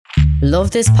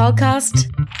Love this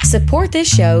podcast? Support this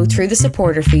show through the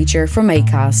supporter feature from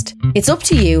Acast. It's up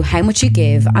to you how much you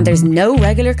give and there's no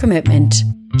regular commitment.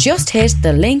 Just hit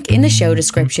the link in the show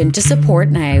description to support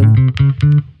now.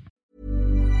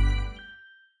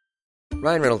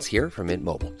 Ryan Reynolds here from Mint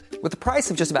Mobile. With the price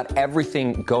of just about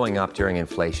everything going up during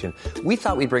inflation, we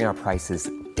thought we'd bring our prices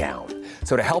down.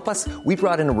 So to help us, we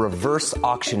brought in a reverse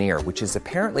auctioneer, which is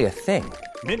apparently a thing.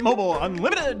 Mint Mobile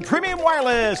Unlimited Premium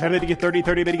Wireless. How to get 30,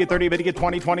 30, bit to get 30, bit to get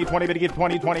 20, 20, 20, bit to get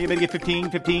 20, 20, bit to get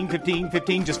 15, 15, 15,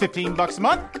 15, just $15 a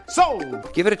month?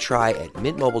 Sold! Give it a try at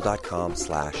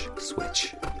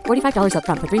mintmobile.com/switch. $45 up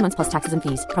front for 3 months plus taxes and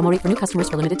fees. Promo rate for new customers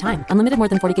for limited time. Unlimited more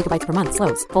than 40 gigabytes per month.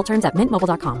 Slows full terms at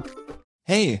mintmobile.com.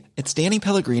 Hey, it's Danny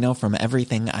Pellegrino from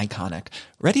Everything Iconic.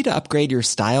 Ready to upgrade your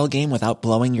style game without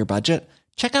blowing your budget?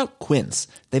 Check out Quince.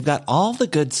 They've got all the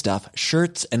good stuff,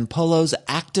 shirts and polos,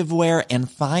 activewear, and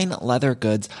fine leather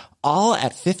goods, all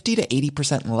at 50 to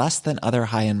 80% less than other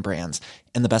high-end brands.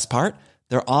 And the best part?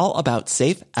 They're all about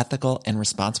safe, ethical, and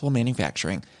responsible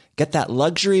manufacturing. Get that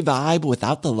luxury vibe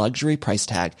without the luxury price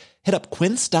tag. Hit up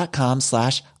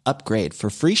quince.com/upgrade for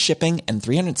free shipping and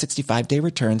 365-day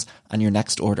returns on your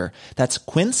next order. That's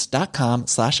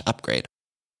quince.com/upgrade.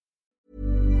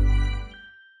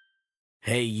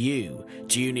 Hey you,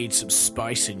 do you need some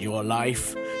spice in your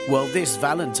life? Well, this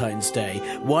Valentine's Day,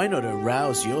 why not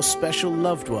arouse your special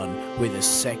loved one with a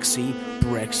sexy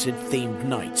Brexit-themed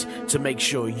night to make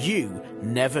sure you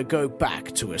never go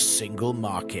back to a single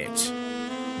market?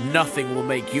 Nothing will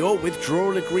make your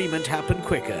withdrawal agreement happen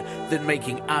quicker than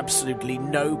making absolutely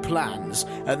no plans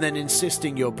and then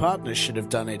insisting your partner should have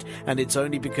done it, and it's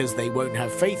only because they won't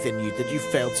have faith in you that you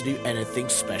failed to do anything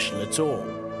special at all.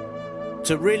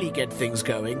 To really get things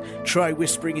going, try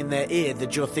whispering in their ear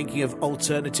that you're thinking of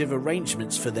alternative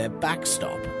arrangements for their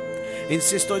backstop.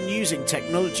 Insist on using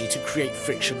technology to create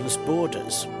frictionless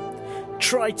borders.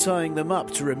 Try tying them up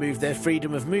to remove their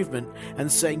freedom of movement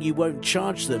and saying you won't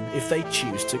charge them if they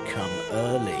choose to come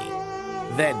early.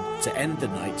 Then, to end the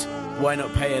night, why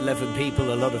not pay 11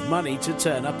 people a lot of money to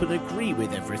turn up and agree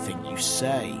with everything you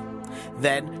say?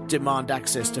 Then, demand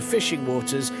access to fishing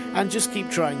waters and just keep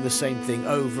trying the same thing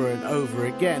over and over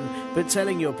again, but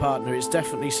telling your partner it's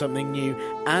definitely something new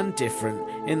and different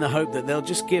in the hope that they'll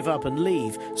just give up and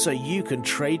leave so you can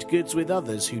trade goods with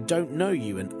others who don't know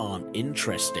you and aren't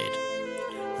interested.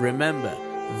 Remember,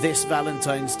 this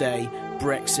Valentine's Day,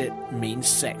 Brexit means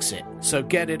Sexit. So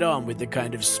get it on with the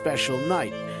kind of special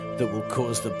night that will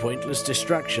cause the pointless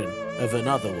destruction of an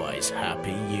otherwise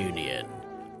happy union.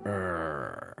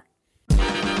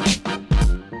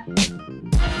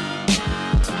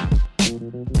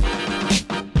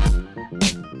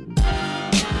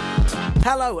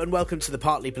 Hello and welcome to the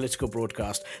Partly Political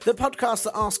Broadcast, the podcast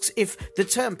that asks if the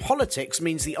term politics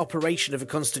means the operation of a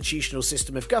constitutional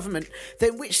system of government,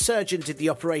 then which surgeon did the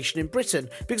operation in Britain?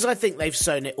 Because I think they've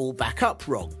sewn it all back up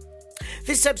wrong.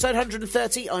 This is episode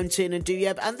 130, I'm Tiernan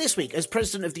Douieb, and this week, as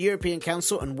President of the European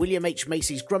Council and William H.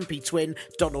 Macy's grumpy twin,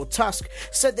 Donald Tusk,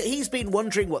 said that he's been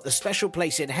wondering what the special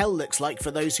place in hell looks like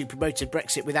for those who promoted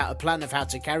Brexit without a plan of how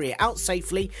to carry it out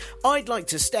safely, I'd like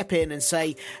to step in and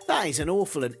say that is an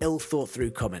awful and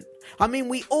ill-thought-through comment. I mean,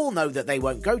 we all know that they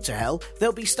won't go to hell.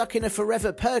 They'll be stuck in a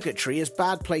forever purgatory as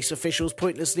bad place officials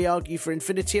pointlessly argue for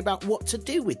infinity about what to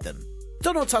do with them.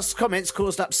 Donald Tusk's comments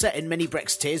caused upset in many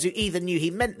Brexiteers who either knew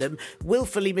he meant them,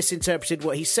 willfully misinterpreted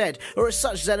what he said, or are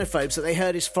such xenophobes that they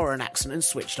heard his foreign accent and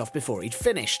switched off before he'd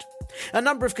finished. A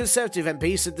number of Conservative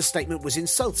MPs said the statement was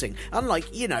insulting, unlike,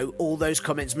 all those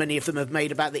comments many of them have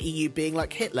made about the EU being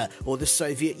like Hitler or the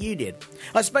Soviet Union.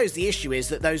 I suppose the issue is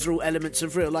that those are all elements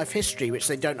of real-life history which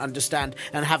they don't understand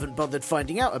and haven't bothered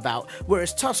finding out about,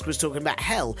 whereas Tusk was talking about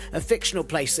hell, a fictional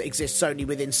place that exists only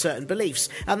within certain beliefs,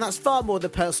 and that's far more the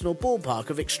personal ballpark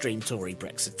of extreme Tory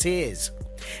Brexiteers.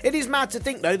 It is mad to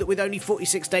think, though, that with only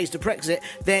 46 days to Brexit,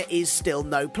 there is still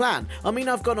no plan. I mean,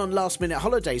 I've gone on last-minute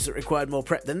holidays that required more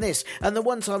prep than this, and the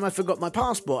one time I forgot my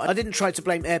passport, I didn't try to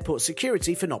blame airport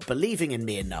security for not believing in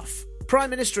me enough.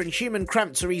 Prime Minister and human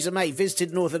cramp Theresa May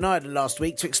visited Northern Ireland last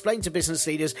week to explain to business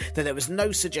leaders that there was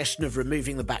no suggestion of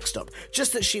removing the backstop,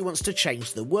 just that she wants to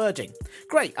change the wording.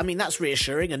 Great, I mean that's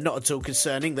reassuring and not at all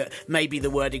concerning that maybe the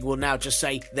wording will now just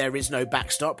say there is no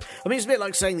backstop. I mean it's a bit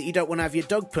like saying that you don't want to have your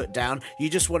dog put down, you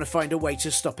just want to find a way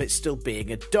to stop it still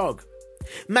being a dog.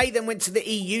 May then went to the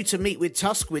EU to meet with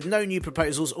Tusk with no new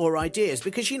proposals or ideas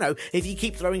because, if you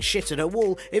keep throwing shit at a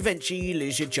wall, eventually you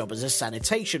lose your job as a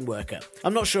sanitation worker.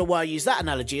 I'm not sure why I use that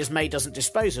analogy as May doesn't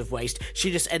dispose of waste,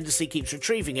 she just endlessly keeps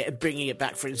retrieving it and bringing it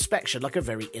back for inspection like a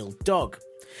very ill dog.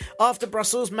 After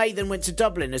Brussels, May then went to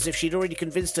Dublin as if she'd already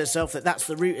convinced herself that that's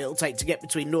the route it'll take to get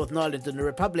between Northern Ireland and the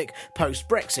Republic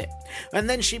post-Brexit. And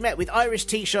then she met with Irish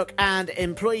Taoiseach and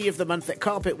Employee of the Month at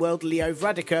Carpet World, Leo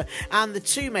Varadkar, and the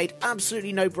two made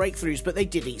absolutely no breakthroughs, but they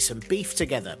did eat some beef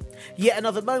together. Yet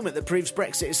another moment that proves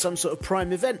Brexit is some sort of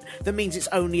prime event that means it's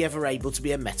only ever able to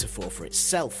be a metaphor for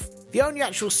itself. The only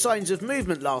actual signs of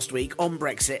movement last week on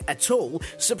Brexit at all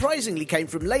surprisingly came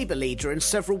from Labour leader and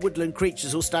several woodland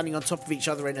creatures all standing on top of each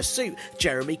other in a suit,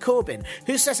 Jeremy Corbyn,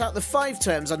 who set out the 5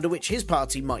 terms under which his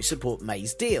party might support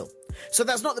May's deal. So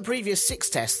that's not the previous 6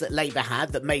 tests that Labour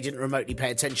had that May didn't remotely pay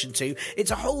attention to.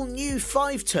 It's a whole new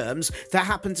 5 terms that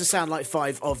happen to sound like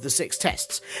 5 of the 6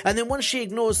 tests. And then once she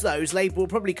ignores those, Labour will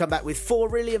probably come back with 4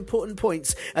 really important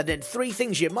points and then 3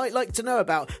 things you might like to know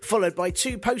about, followed by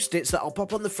 2 post-its that I'll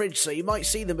pop on the fridge so you might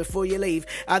see them before you leave.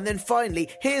 And then finally,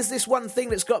 here's this one thing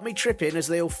that's got me tripping as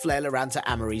they all flail around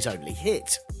to Amory's only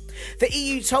hit. The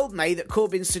EU told May that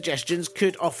Corbyn's suggestions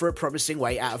could offer a promising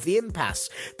way out of the impasse,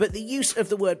 but the use of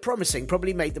the word promising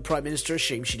probably made the Prime Minister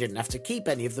assume she didn't have to keep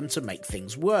any of them to make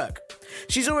things work.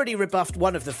 She's already rebuffed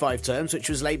one of the 5 terms, which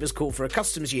was Labour's call for a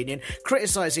customs union,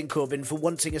 criticising Corbyn for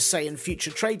wanting a say in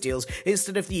future trade deals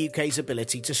instead of the UK's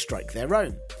ability to strike their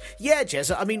own. Yeah,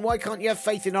 Jezza, I mean, why can't you have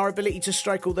faith in our ability to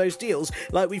strike all those deals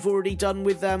like we've already done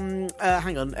with,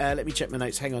 let me check my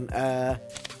notes,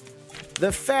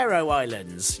 the Faroe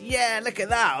Islands. Yeah, look at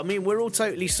that. I mean, we're all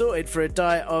totally sorted for a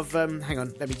diet of,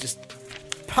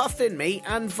 puffin meat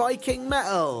and Viking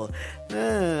metal.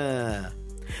 The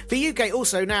UK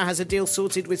also now has a deal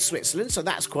sorted with Switzerland, so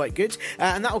that's quite good,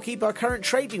 and that will keep our current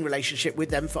trading relationship with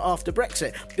them for after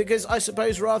Brexit, because I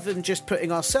suppose rather than just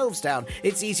putting ourselves down,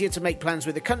 it's easier to make plans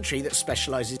with a country that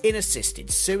specialises in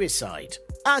assisted suicide.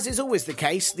 As is always the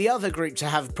case, the other group to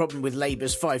have a problem with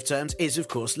Labour's 5 terms is, of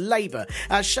course, Labour,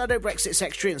 as Shadow Brexit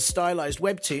Secretary and stylised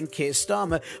webtoon Keir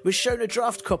Starmer was shown a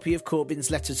draft copy of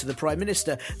Corbyn's letter to the Prime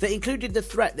Minister that included the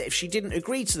threat that if she didn't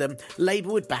agree to them,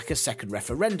 Labour would back a second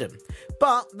referendum.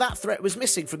 But that threat was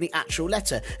missing from the actual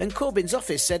letter, and Corbyn's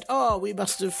office said, we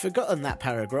must have forgotten that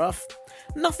paragraph.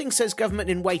 Nothing says government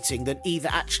in waiting than either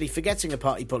actually forgetting a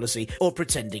party policy or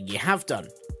pretending you have done.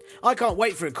 I can't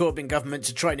wait for a Corbyn government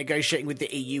to try negotiating with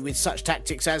the EU with such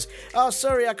tactics as,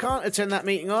 sorry, I can't attend that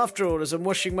meeting after all as I'm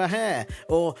washing my hair,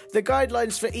 or the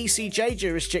guidelines for ECJ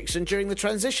jurisdiction during the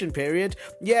transition period.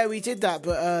 Yeah, we did that,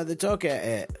 but the dog ate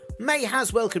it. May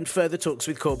has welcomed further talks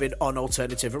with Corbyn on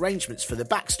alternative arrangements for the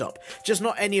backstop, just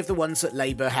not any of the ones that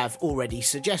Labour have already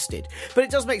suggested. But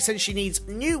it does make sense she needs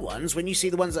new ones when you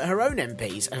see the ones that her own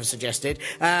MPs have suggested,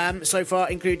 so far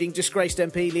including disgraced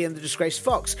MP Liam the Disgraced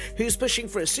Fox, who's pushing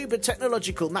for a super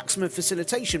technological maximum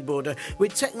facilitation border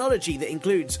with technology that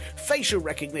includes facial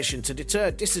recognition to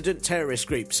deter dissident terrorist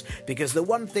groups, because the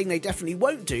one thing they definitely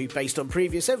won't do, based on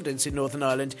previous evidence in Northern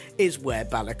Ireland, is wear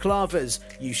balaclavas,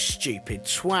 you stupid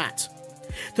twat.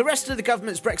 The rest of the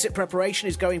government's Brexit preparation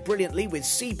is going brilliantly, with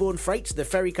Seabourn Freight, the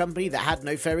ferry company that had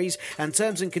no ferries, and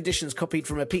terms and conditions copied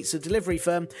from a pizza delivery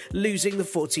firm, losing the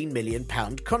 £14 million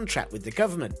contract with the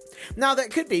government. Now,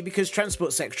 that could be because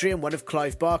Transport Secretary and one of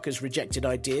Clive Barker's rejected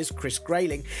ideas, Chris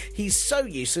Grayling, he's so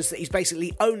useless that he's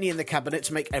basically only in the cabinet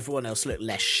to make everyone else look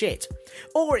less shit.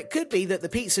 Or it could be that the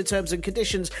pizza terms and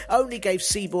conditions only gave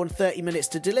Seabourn 30 minutes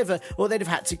to deliver, or they'd have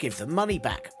had to give them money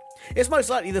back. It's most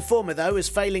likely the former, though, as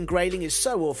failing Grayling is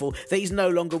so awful that he's no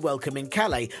longer welcome in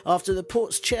Calais after the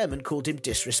port's chairman called him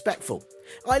disrespectful.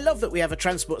 I love that we have a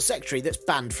Transport Secretary that's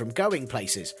banned from going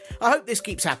places. I hope this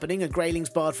keeps happening and Grayling's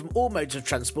barred from all modes of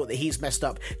transport that he's messed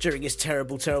up during his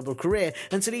terrible, terrible career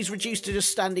until he's reduced to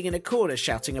just standing in a corner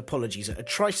shouting apologies at a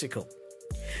tricycle.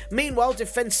 Meanwhile,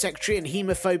 Defence Secretary and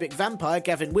haemophobic vampire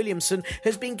Gavin Williamson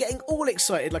has been getting all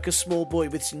excited like a small boy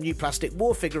with some new plastic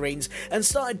war figurines and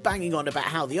started banging on about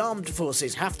how the armed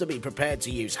forces have to be prepared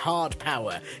to use hard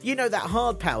power. You know, that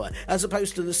hard power, as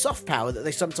opposed to the soft power that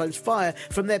they sometimes fire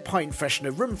from their pine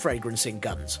freshener room fragrancing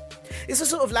guns. It's the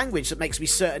sort of language that makes me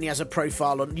certain he has a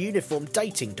profile on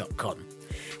uniformdating.com.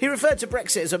 He referred to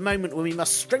Brexit as a moment when we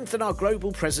must strengthen our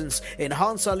global presence,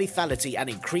 enhance our lethality and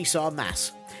increase our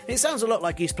mass. It sounds a lot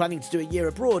like he's planning to do a year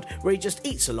abroad where he just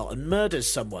eats a lot and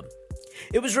murders someone.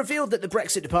 It was revealed that the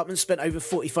Brexit department spent over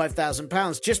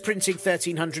 £45,000 just printing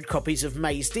 1,300 copies of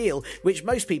May's deal, which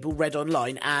most people read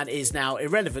online and is now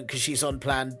irrelevant because she's on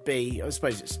Plan B. I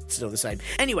suppose it's still the same.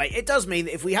 Anyway, it does mean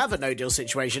that if we have a no-deal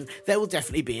situation, there will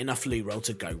definitely be enough loo roll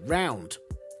to go round.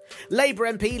 Labour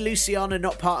MP Luciana,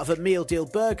 not part of a meal deal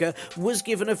burger, was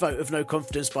given a vote of no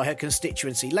confidence by her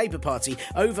constituency Labour Party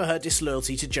over her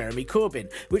disloyalty to Jeremy Corbyn,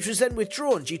 which was then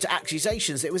withdrawn due to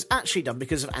accusations that it was actually done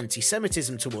because of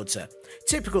anti-Semitism towards her.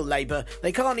 Typical Labour,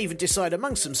 they can't even decide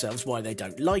amongst themselves why they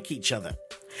don't like each other.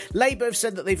 Labour have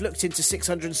said that they've looked into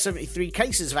 673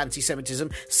 cases of anti-Semitism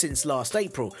since last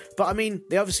April. But I mean,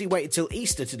 they obviously waited till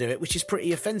Easter to do it, which is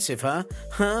pretty offensive, huh?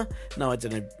 No, I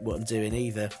don't know what I'm doing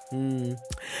either.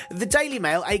 The Daily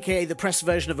Mail, aka the press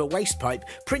version of a waste pipe,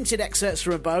 printed excerpts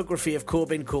from a biography of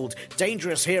Corbyn called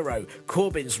Dangerous Hero,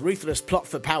 Corbyn's Ruthless Plot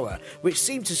for Power, which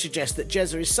seemed to suggest that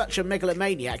Jezza is such a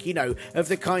megalomaniac, you know, of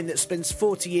the kind that spends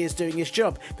 40 years doing his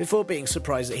job before being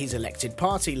surprised that he's elected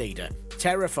party leader.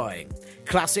 Terrifying.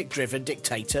 Classic driven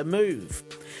dictator move.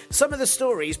 Some of the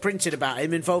stories printed about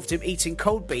him involved him eating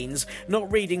cold beans,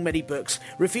 not reading many books,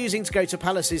 refusing to go to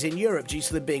palaces in Europe due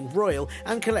to them being royal,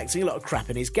 and collecting a lot of crap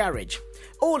in his garage.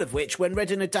 All of which, when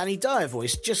read in a Danny Dyer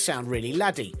voice, just sound really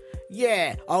laddie.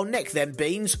 Yeah, I'll neck them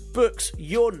beans. Books,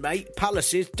 yawn mate,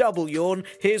 palaces, double yawn,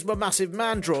 here's my massive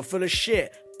man drawer full of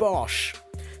shit. Bosh.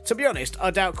 To be honest,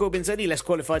 I doubt Corbyn's any less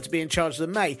qualified to be in charge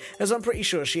than May, as I'm pretty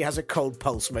sure she has a cold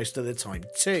pulse most of the time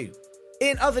too.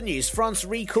 In other news, France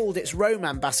recalled its Rome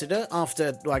ambassador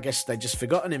after, well, I guess they'd just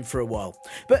forgotten him for a while.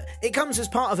 But it comes as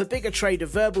part of a bigger trade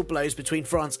of verbal blows between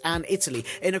France and Italy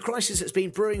in a crisis that's been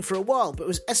brewing for a while but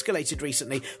was escalated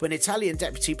recently when Italian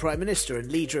Deputy Prime Minister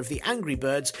and leader of the Angry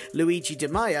Birds, Luigi Di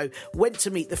Maio, went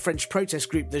to meet the French protest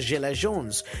group the Gilets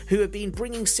Jaunes, who have been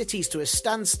bringing cities to a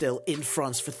standstill in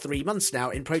France for 3 months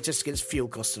now in protest against fuel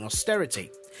costs and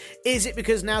austerity. Is it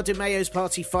because now Di Maio's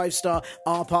party Five Star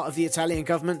are part of the Italian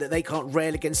government that they can't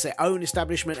rail against their own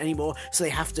establishment anymore, so they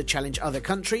have to challenge other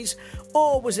countries?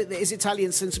 Or was it that his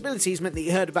Italian sensibilities meant that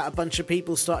he heard about a bunch of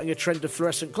people starting a trend of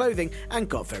fluorescent clothing and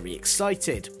got very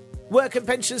excited? Work and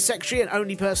Pensions Secretary and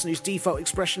only person whose default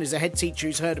expression is a head teacher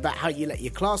who's heard about how you let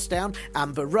your class down,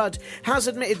 Amber Rudd, has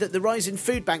admitted that the rise in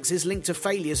food banks is linked to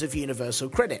failures of universal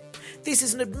credit. This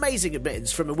is an amazing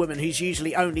admittance from a woman who's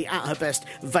usually only at her best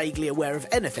vaguely aware of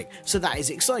anything, so that is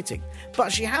exciting.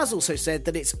 But she has also said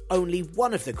that it's only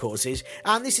one of the causes,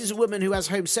 and this is a woman who, as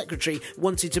Home Secretary,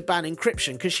 wanted to ban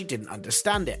encryption because she didn't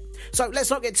understand it. So let's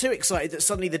not get too excited that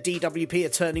suddenly the DWP are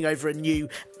turning over a new,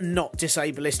 not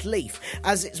disableist leaf,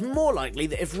 as it's more likely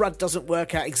that if Rudd doesn't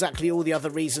work out exactly all the other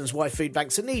reasons why food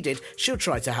banks are needed, she'll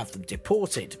try to have them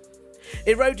deported.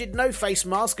 Eroded no-face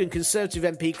mask and Conservative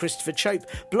MP Christopher Chope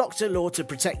blocked a law to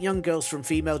protect young girls from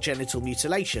female genital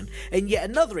mutilation, in yet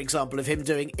another example of him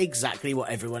doing exactly what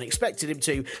everyone expected him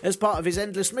to as part of his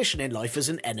endless mission in life as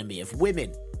an enemy of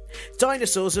women.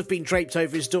 Dinosaurs have been draped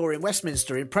over his door in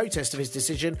Westminster in protest of his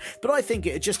decision, but I think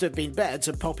it would just have been better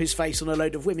to pop his face on a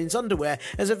load of women's underwear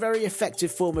as a very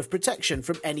effective form of protection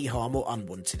from any harm or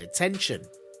unwanted attention.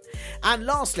 And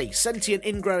lastly, sentient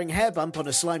ingrowing hair bump on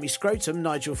a slimy scrotum,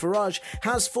 Nigel Farage,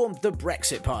 has formed the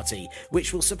Brexit Party,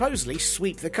 which will supposedly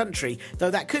sweep the country,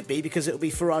 though that could be because it will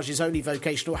be Farage's only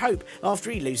vocational hope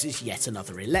after he loses yet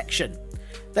another election.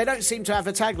 They don't seem to have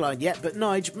a tagline yet, but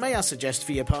Nige, may I suggest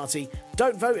for your party,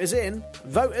 don't vote us in,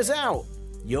 vote us out.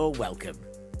 You're welcome.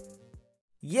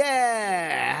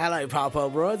 Yeah! Hello, Parpole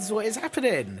Broads, what is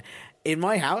happening? In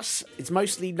my house, it's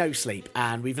mostly no sleep,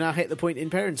 and we've now hit the point in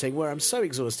parenting where I'm so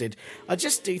exhausted, I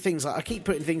just do things like I keep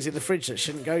putting things in the fridge that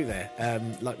shouldn't go there,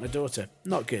 like my daughter.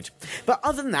 Not good. But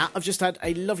other than that, I've just had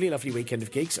a lovely, lovely weekend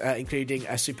of gigs, including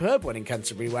a superb one in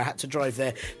Canterbury where I had to drive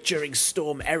there during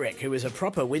Storm Eric, who is a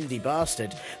proper windy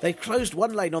bastard. They closed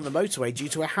one lane on the motorway due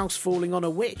to a house falling on a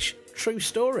witch. True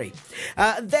story.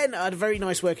 And then I had a very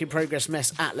nice work in progress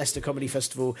mess at Leicester Comedy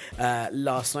Festival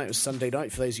last night. It was Sunday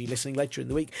night for those of you listening later in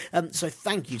the week. So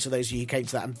thank you to those of you who came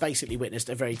to that and basically witnessed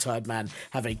a very tired man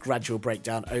have a gradual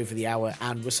breakdown over the hour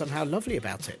and was somehow lovely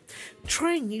about it.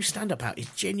 Trying new stand-up out is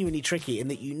genuinely tricky in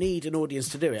that you need an audience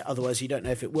to do it, otherwise you don't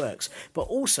know if it works. But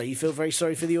also you feel very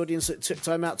sorry for the audience that took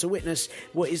time out to witness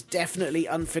what is definitely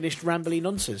unfinished rambly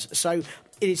nonsense. So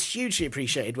it is hugely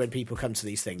appreciated when people come to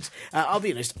these things. I'll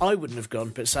be honest, I wouldn't have gone,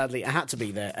 but sadly I had to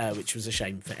be there, which was a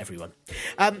shame for everyone.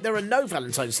 There are no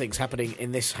Valentine's things happening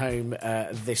in this home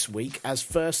this week, as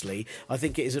firstly, I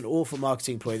think it is an awful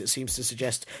marketing ploy that seems to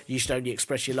suggest you should only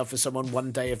express your love for someone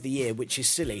one day of the year, which is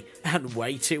silly, and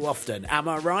way too often. Am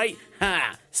I right?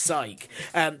 Ha! Psych.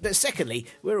 But secondly,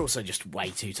 we're also just way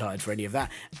too tired for any of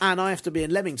that, and I have to be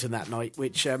in Leamington that night,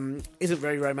 which isn't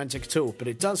very romantic at all, but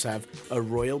it does have a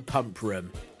royal pump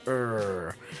room. We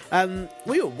were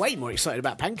way more excited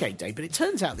about Pancake Day, but it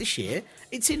turns out this year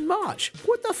it's in March.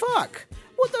 What the fuck?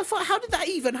 What the fuck? How did that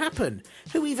even happen?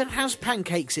 Who even has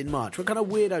pancakes in March? What kind of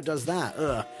weirdo does that?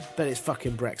 But it's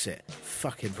fucking Brexit.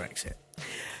 Fucking Brexit.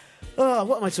 Oh,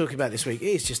 what am I talking about this week?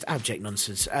 It's just abject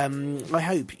nonsense. I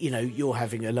hope, you're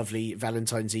having a lovely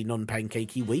Valentine's-y,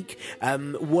 non-pancakey week.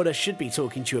 What I should be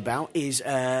talking to you about is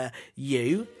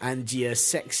you and your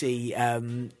sexy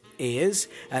ears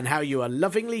and how you are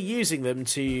lovingly using them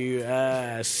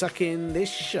to suck in this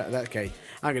shit. Okay,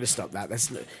 I'm going to stop that.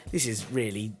 This is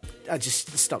really... I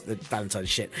just stop the Valentine's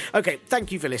shit. Okay,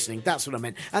 thank you for listening. That's what I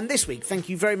meant. And this week, thank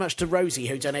you very much to Rosie,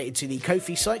 who donated to the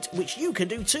Ko-fi site, which you can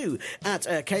do too at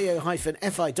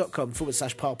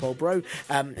ko-fi.com/parpolbro.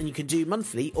 And you can do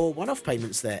monthly or one-off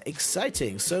payments there.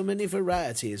 Exciting. So many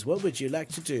varieties. What would you like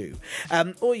to do?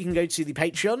 Or you can go to the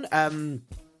Patreon,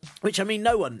 which, I mean,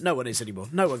 no one is anymore.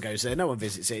 No one goes there. No one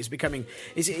visits it. It's going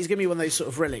to be one of those sort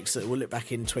of relics that we'll look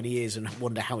back in 20 years and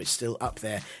wonder how it's still up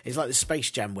there. It's like the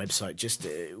Space Jam website, just,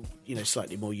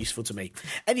 slightly more useful to me.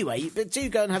 Anyway, but do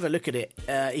go and have a look at it,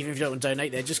 even if you don't want to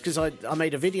donate there, just because I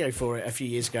made a video for it a few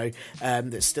years ago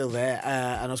that's still there,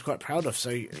 and I was quite proud of,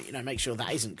 so, make sure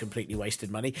that isn't completely wasted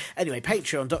money. Anyway,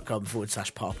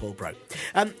 patreon.com/parpolbro.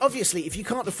 Obviously, if you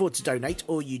can't afford to donate,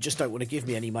 or you just don't want to give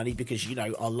me any money because,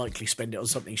 I'll likely spend it on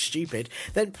something stupid,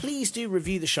 then please do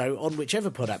review the show on whichever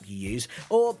pod app you use,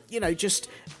 or just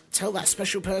tell that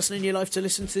special person in your life to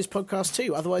listen to this podcast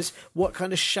too. Otherwise, what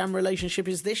kind of sham relationship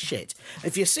is this shit?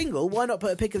 If you're single, why not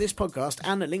put a pic of this podcast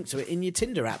and a link to it in your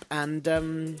Tinder app? And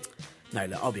no,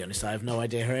 look, I'll be honest, I have no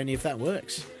idea how any of that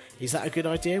works. Is that a good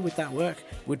idea? Would that work?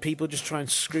 Would people just try and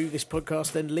screw this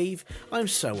podcast then leave? I'm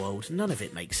so old, none of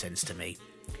it makes sense to me.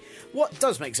 What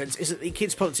does make sense is that the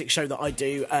Kids Politics show that I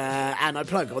do, and I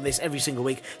plug on this every single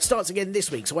week, starts again this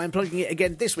week, so I'm plugging it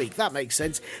again this week. That makes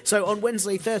sense. So on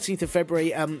Wednesday, 13th of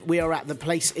February, we are at The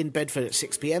Place in Bedford at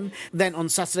 6pm. Then on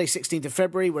Saturday, 16th of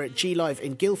February, we're at G Live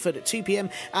in Guildford at 2pm.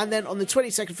 And then on the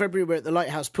 22nd of February, we're at the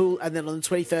Lighthouse Pool. And then on the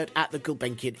 23rd, at the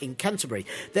Gulbenkian in Canterbury.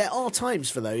 There are times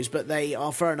for those, but they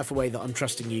are far enough away that I'm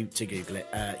trusting you to Google it.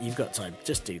 You've got time.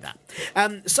 Just do that.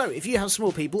 So if you have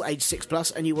small people, age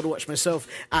 6+, and you want to watch myself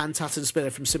and Tatton Spiller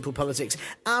from Simple Politics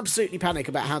absolutely panic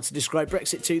about how to describe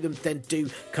Brexit to them, then do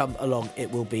come along.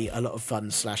 It will be a lot of fun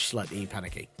 / slightly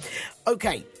panicky.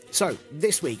 Okay, so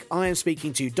this week I am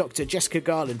speaking to Dr. Jessica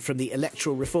Garland from the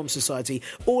Electoral Reform Society,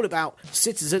 all about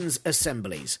citizens'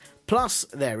 assemblies. Plus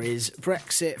there is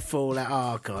Brexit fallout.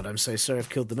 Oh God, I'm so sorry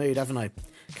I've killed the mood, haven't I?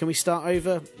 Can we start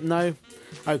over? No?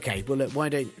 Okay, well look, why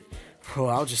don't... Oh,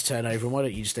 I'll just turn over, and why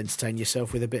don't you just entertain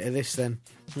yourself with a bit of this then?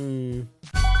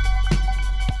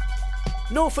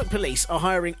 Norfolk Police are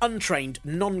hiring untrained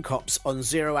non-cops on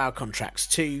 0-hour contracts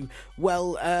to,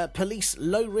 police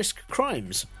low-risk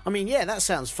crimes. I mean, yeah, that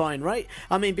sounds fine, right?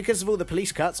 I mean, because of all the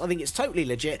police cuts, I think it's totally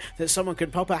legit that someone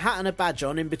could pop a hat and a badge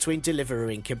on in between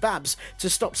delivering kebabs to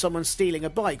stop someone stealing a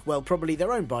bike, probably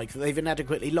their own bike that they've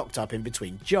inadequately locked up in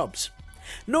between jobs.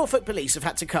 Norfolk Police have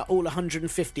had to cut all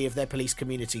 150 of their police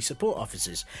community support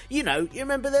officers. You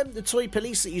remember them? The toy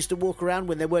police that used to walk around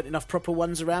when there weren't enough proper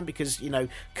ones around because,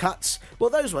 cuts? Well,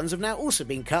 those ones have now also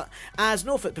been cut, as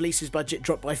Norfolk Police's budget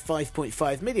dropped by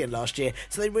 £5.5 million last year,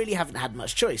 so they really haven't had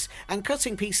much choice, and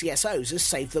cutting PCSOs has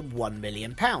saved them £1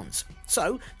 million.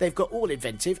 So, they've got all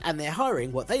inventive, and they're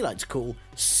hiring what they like to call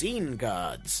scene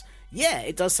guards. Yeah,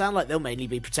 it does sound like they'll mainly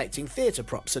be protecting theatre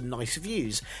props and nice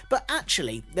views, but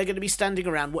actually they're going to be standing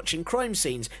around watching crime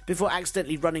scenes before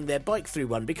accidentally running their bike through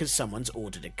one because someone's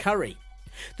ordered a curry.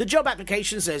 The job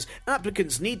application says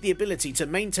applicants need the ability to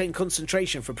maintain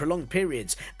concentration for prolonged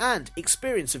periods and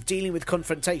experience of dealing with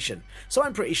confrontation, so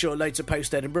I'm pretty sure loads of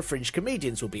post-Edinburgh Fringe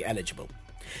comedians will be eligible.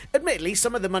 Admittedly,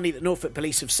 some of the money that Norfolk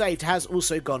Police have saved has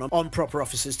also gone on proper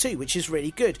officers too, which is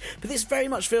really good, but this very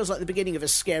much feels like the beginning of a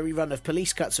scary run of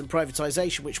police cuts and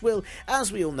privatisation, which will,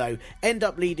 as we all know, end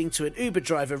up leading to an Uber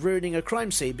driver ruining a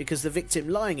crime scene because the victim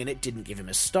lying in it didn't give him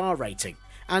a star rating.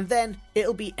 And then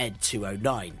it'll be Ed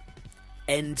 209.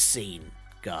 End scene,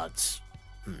 guards.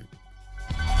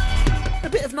 A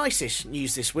bit of nice-ish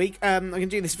news this week. I can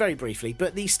do this very briefly,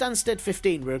 but the Stansted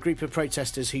 15 were a group of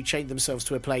protesters who chained themselves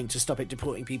to a plane to stop it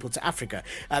deporting people to Africa.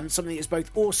 Something that's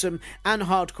both awesome and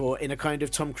hardcore in a kind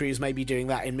of Tom Cruise maybe doing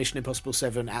that in Mission Impossible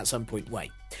 7 at some point way.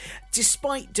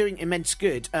 Despite doing immense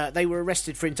good, they were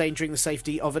arrested for endangering the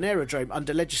safety of an aerodrome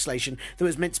under legislation that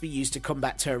was meant to be used to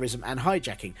combat terrorism and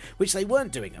hijacking, which they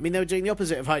weren't doing. I mean, they were doing the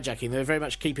opposite of hijacking. They were very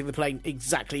much keeping the plane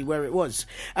exactly where it was.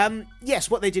 Yes,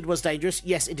 what they did was dangerous.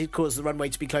 Yes, it did cause the runway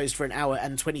to be closed for an hour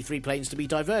and 23 planes to be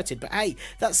diverted, but hey,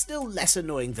 that's still less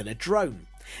annoying than a drone.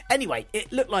 Anyway,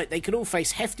 it looked like they could all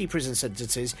face hefty prison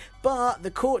sentences, but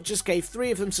the court just gave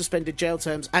 3 of them suspended jail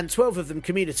terms and 12 of them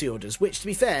community orders, which, to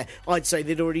be fair, I'd say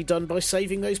they'd already done by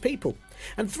saving those people.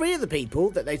 And 3 of the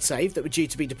people that they'd saved that were due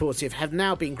to be deported have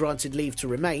now been granted leave to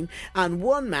remain, and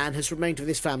 1 man has remained with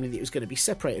his family that he was going to be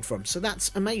separated from, so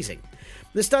that's amazing.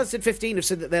 The Stansted 15 have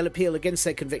said that they'll appeal against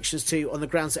their convictions too on the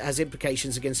grounds it has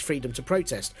implications against freedom to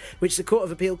protest, which the Court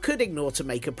of Appeal could ignore to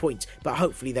make a point, but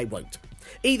hopefully they won't.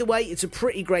 Either way, it's a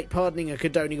pretty great pardoning and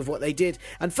condoning of what they did,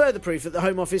 and further proof that the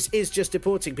Home Office is just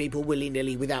deporting people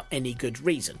willy-nilly without any good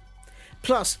reason.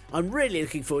 Plus, I'm really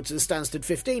looking forward to the Stansted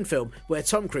 15 film where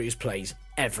Tom Cruise plays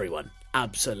everyone.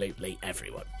 Absolutely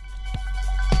everyone.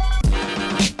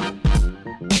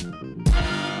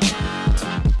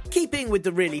 Keeping with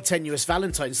the really tenuous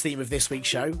Valentine's theme of this week's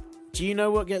show, do you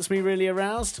know what gets me really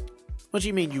aroused? What do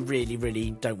you mean you really,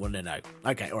 really don't want to know?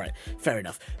 Okay, alright, fair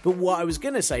enough. But what I was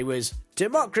going to say was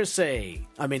democracy.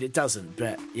 I mean, it doesn't,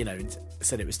 but, it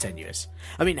said it was tenuous.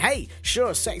 I mean, hey,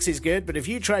 sure, sex is good, but if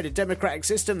you tried a democratic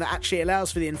system that actually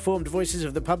allows for the informed voices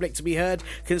of the public to be heard,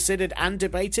 considered and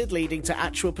debated, leading to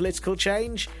actual political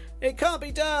change, it can't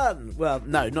be done. Well,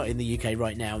 no, not in the UK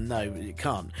right now. No, it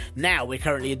can't. Now we're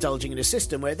currently indulging in a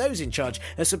system where those in charge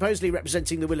are supposedly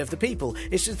representing the will of the people.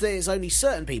 It's just there's only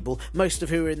certain people, most of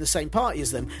who are in the same party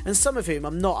as them, and some of whom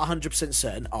I'm not 100%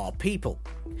 certain are people.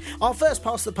 Our first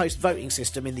past-the-post voting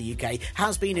system in the UK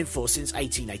has been in force since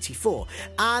 1884,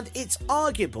 and it's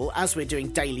arguable, as we're doing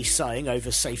daily sighing over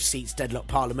safe seats, deadlock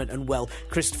parliament, and, well,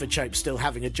 Christopher Chope still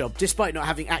having a job despite not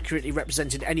having accurately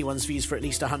represented anyone's views for at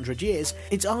least 100 years,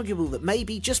 it's arguable that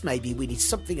maybe, just maybe, we need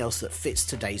something else that fits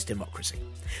today's democracy.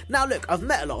 Now look, I've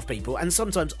met a lot of people, and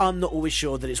sometimes I'm not always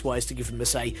sure that it's wise to give them a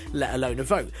say, let alone a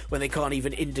vote, when they can't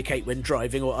even indicate when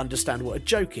driving or understand what a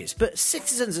joke is. But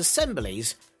citizens'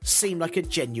 assemblies seem like a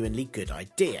genuinely good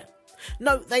idea.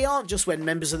 No, they aren't just when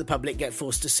members of the public get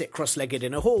forced to sit cross-legged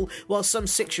in a hall while some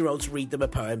 6-year-olds read them a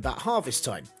poem about harvest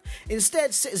time.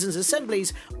 Instead, citizens'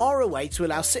 assemblies are a way to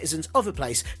allow citizens of a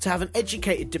place to have an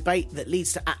educated debate that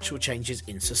leads to actual changes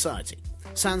in society.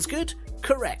 Sounds good?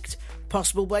 Correct.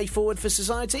 Possible way forward for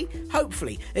society?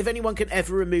 Hopefully, if anyone can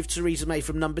ever remove Theresa May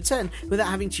from number 10 without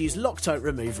having to use Loctite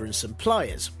remover and some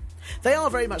pliers. They are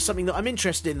very much something that I'm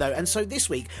interested in though, and so this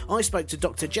week I spoke to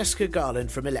Dr. Jessica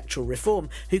Garland from Electoral Reform,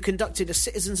 who conducted a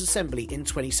citizens' assembly in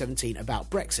 2017 about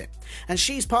Brexit, and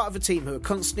she's part of a team who are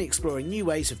constantly exploring new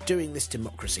ways of doing this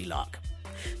democracy lark.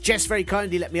 Jess very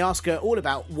kindly let me ask her all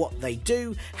about what they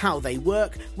do, how they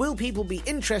work, will people be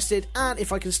interested, and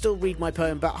if I can still read my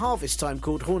poem about harvest time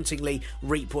called hauntingly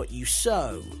Reap What You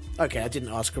Sow. Okay, I didn't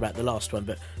ask her about the last one,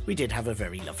 but we did have a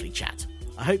very lovely chat.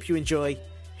 I hope you enjoy.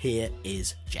 Here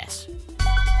is Jess.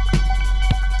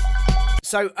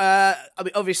 So,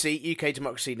 obviously, UK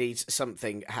democracy needs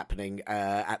something happening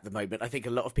at the moment. I think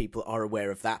a lot of people are aware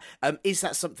of that. Is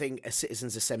that something a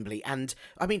citizens' assembly? And,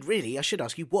 I mean, really, I should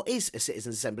ask you, what is a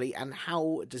citizens' assembly and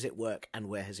how does it work and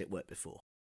where has it worked before?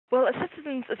 Well, a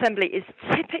citizens' assembly is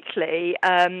typically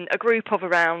a group of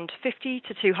around 50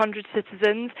 to 200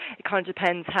 citizens. It kind of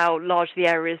depends how large the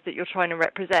area is that you're trying to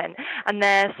represent. And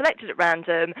they're selected at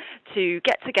random to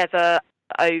get together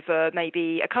over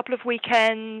maybe a couple of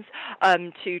weekends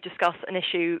to discuss an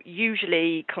issue,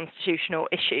 usually constitutional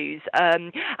issues.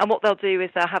 And what they'll do is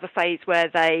they'll have a phase where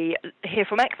they hear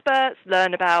from experts,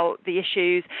 learn about the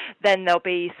issues, then there'll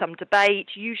be some debate,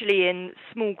 usually in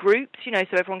small groups,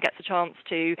 so everyone gets a chance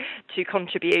to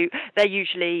contribute. They're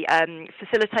usually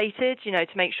facilitated, to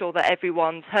make sure that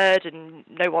everyone's heard and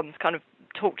no one's kind of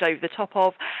talked over the top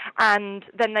of, and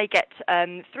then they get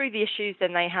through the issues,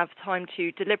 then they have time to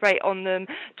deliberate on them,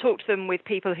 talk to them with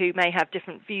people who may have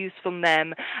different views from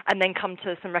them, and then come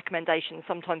to some recommendations.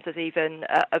 Sometimes there's even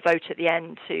a vote at the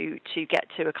end to get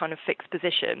to a kind of fixed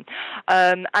position.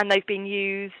 And they've been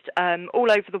used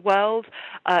all over the world,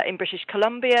 in British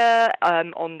Columbia,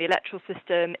 on the electoral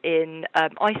system in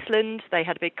Iceland. They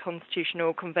had a big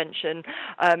constitutional convention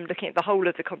looking at the whole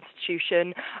of the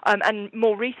constitution, and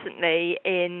more recently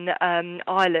in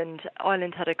Ireland.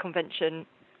 Ireland had a convention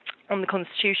on the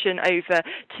constitution over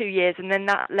 2 years, and then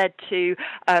that led to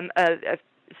a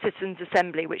citizens'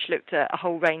 assembly which looked at a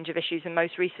whole range of issues, and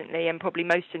most recently, and probably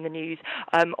most in the news,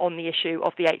 on the issue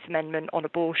of the Eighth Amendment on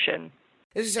abortion.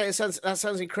 As you say, that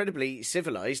sounds incredibly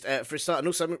civilised for a start, and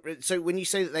also, so when you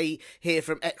say that they hear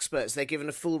from experts, they're given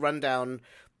a full rundown.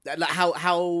 Like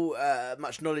how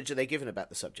much knowledge are they given about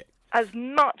the subject? As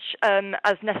much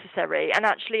as necessary. And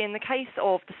actually, in the case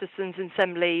of the citizens'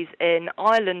 assemblies in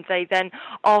Ireland, they then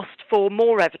asked for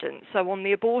more evidence. So on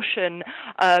the abortion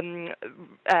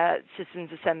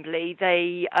citizens' assembly,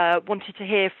 they wanted to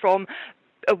hear from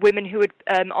women who had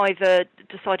either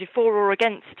decided for or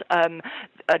against an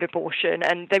abortion,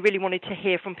 and they really wanted to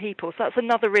hear from people. So that's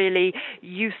another really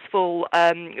useful,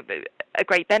 a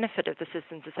great benefit of the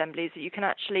Citizens' Assembly, is that you can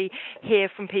actually hear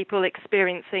from people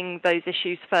experiencing those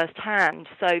issues firsthand.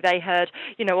 So they heard,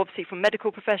 obviously from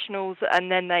medical professionals,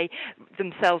 and then they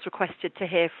themselves requested to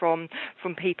hear from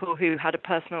people who had a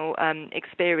personal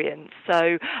experience.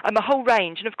 So a whole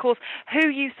range. And of course, who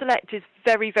you select is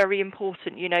very, very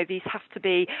important. These have to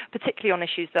be, particularly on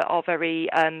issues that are very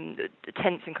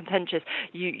tense and contentious,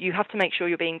 you have to make sure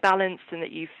you're being balanced and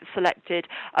that you've selected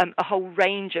a whole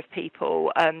range of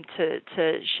people to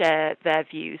to share their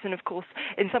views. And of course,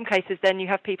 in some cases, then you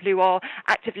have people who are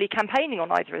actively campaigning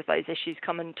on either of those issues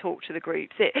come and talk to the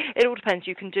groups. It all depends.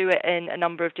 You can do it in a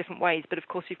number of different ways, but of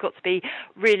course, you've got to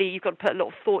put a lot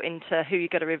of thought into who you're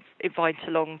going to invite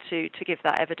along to give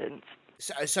that evidence.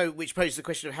 So which poses the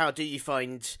question of how do you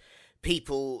find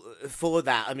people for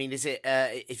that? I mean, is it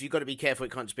if you've got to be careful,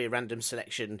 it can't just be a random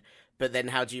selection, but then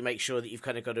how do you make sure that you've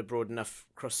kind of got a broad enough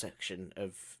cross-section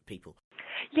of people?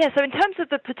 Yeah, so in terms of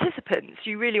the participants,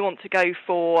 you really want to go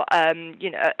for, a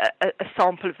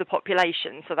sample of the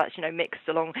population. So that's, mixed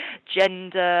along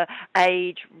gender,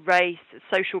 age, race,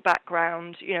 social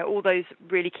background, all those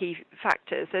really key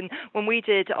factors. And when we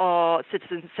did our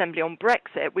Citizens' Assembly on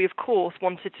Brexit, we, of course,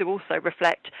 wanted to also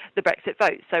reflect the Brexit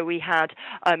vote. So we had,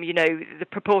 the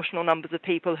proportional numbers of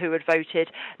people who had voted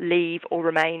Leave or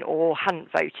Remain or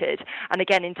hadn't voted. And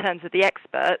again, in terms of the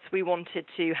experts, we wanted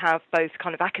to have both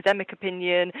kind of academic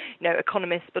opinion,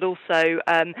 economists, but also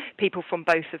people from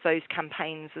both of those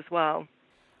campaigns as well.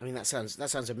 I mean, that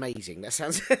sounds amazing. That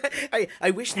sounds.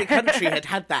 I wish the country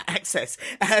had that access.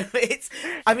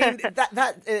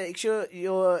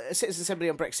 Your Citizens' Assembly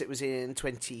on Brexit was in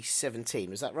 2017.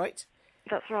 Was that right?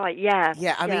 That's right. Yeah.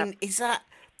 Yeah. I mean, is that?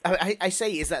 I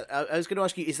was going to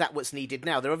ask you, is that what's needed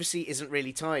now? There obviously isn't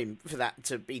really time for that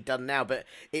to be done now, but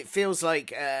it feels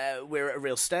like we're at a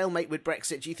real stalemate with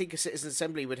Brexit. Do you think a Citizens'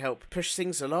 Assembly would help push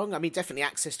things along? I mean, definitely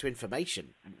access to information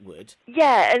would.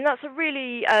 Yeah, and that's a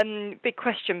really big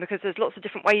question because there's lots of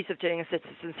different ways of doing a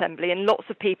Citizens' Assembly, and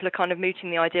lots of people are kind of mooting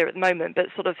the idea at the moment, but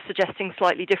sort of suggesting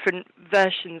slightly different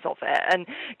versions of it. And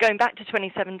going back to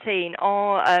 2017,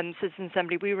 our Citizens'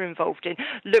 Assembly we were involved in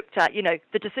looked at,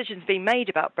 the decisions being made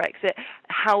about Brexit,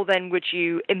 how then would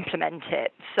you implement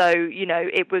it? So,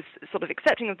 it was sort of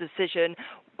accepting of the decision,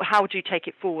 how do you take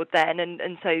it forward then?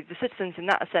 And so the citizens in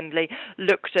that assembly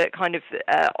looked at kind of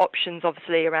options,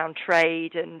 obviously, around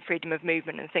trade and freedom of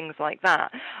movement and things like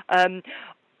that.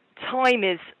 Time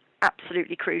is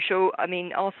absolutely crucial. I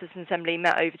mean, our Citizens' Assembly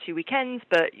met over 2 weekends,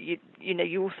 but you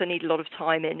also need a lot of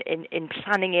time in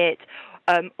planning it.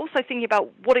 Also thinking about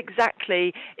what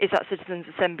exactly is that Citizens'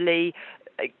 Assembly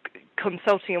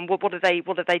consulting and what are they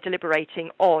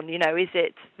deliberating on? Is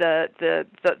it the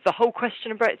whole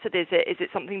question of Brexit? Is it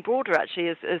something broader actually,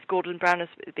 as Gordon Brown has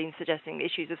been suggesting,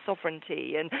 issues of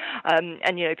sovereignty and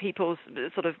people's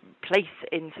sort of place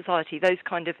in society, those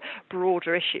kind of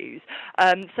broader issues.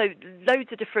 So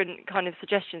loads of different kind of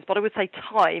suggestions, but I would say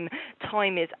time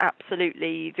is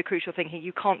absolutely the crucial thing here.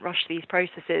 You can't rush these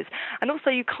processes, and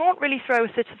also you can't really throw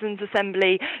a Citizens'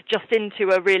 Assembly just into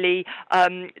a really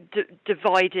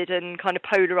divided and kind of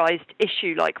polarised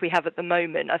issue like we have at the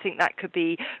moment. I think that could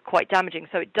be quite damaging.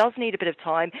 So it does need a bit of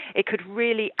time. It could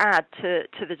really add to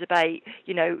the debate,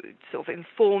 sort of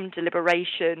informed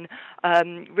deliberation,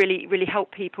 really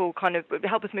help people kind of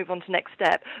help us move on to the next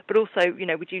step. But also,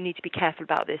 we do need to be careful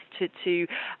about this to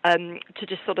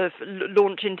just sort of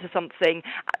launch into something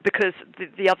because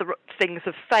the other things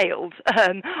have failed.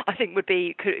 I think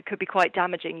could be quite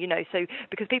damaging. So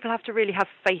because people have to really have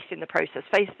faith in the process,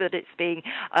 faith that it's being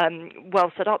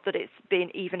well set up, that it's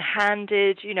being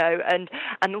even-handed, and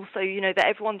also, that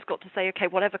everyone's got to say, okay,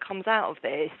 whatever comes out of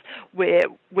this, we're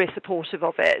supportive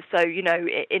of it. So,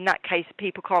 in that case,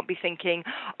 people can't be thinking,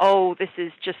 oh, this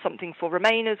is just something for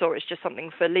Remainers or it's just something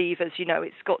for Leavers.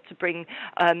 It's got to bring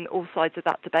all sides of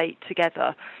that debate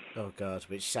together. Oh, God,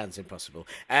 which sounds impossible.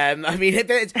 I mean,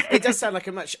 it does sound like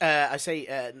a much,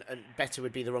 better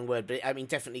would be the wrong word, but I mean,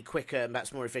 definitely quicker and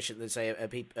perhaps more efficient than, say,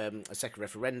 a second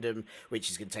referendum,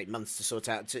 which is going to take months to sort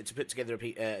out, to put together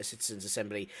a Citizens'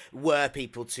 Assembly. Were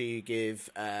people to give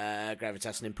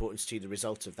gravitas and importance to the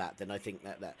result of that, then I think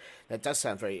that does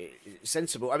sound very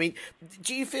sensible. I mean,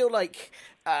 do you feel like,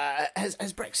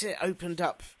 has Brexit opened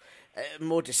up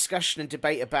more discussion and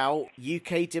debate about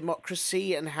UK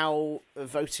democracy and how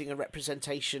voting and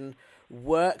representation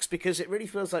works? Because it really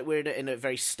feels like we're in a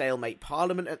very stalemate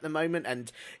parliament at the moment,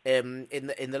 and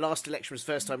in the last election was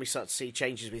the first time we started to see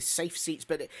changes with safe seats,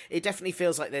 but it definitely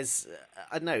feels like there's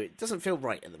I don't know, it doesn't feel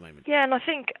right at the moment. Yeah, and I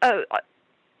think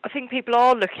people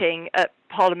are looking at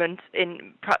Parliament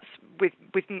in perhaps with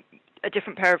a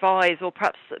different pair of eyes, or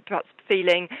perhaps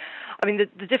feeling. I mean,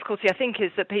 the difficulty, I think,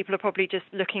 is that people are probably just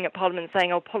looking at Parliament and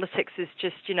saying, oh, politics is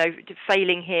just,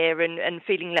 failing here and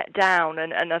feeling let down.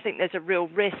 And I think there's a real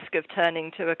risk of turning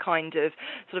to a kind of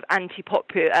sort of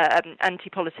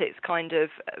anti-politics kind of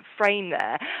frame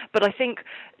there. But I think,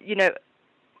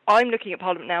 I'm looking at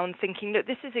Parliament now and thinking, look,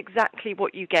 this is exactly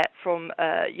what you get from,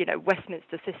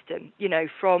 Westminster system,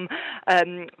 from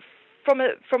from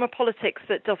a politics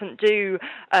that doesn't do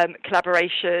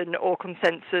collaboration or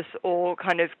consensus or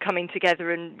kind of coming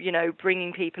together and, you know,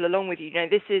 bringing people along with you. You know,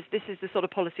 this is the sort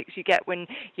of politics you get when,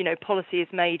 you know, policy is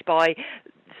made by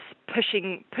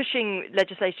pushing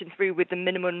legislation through with the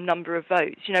minimum number of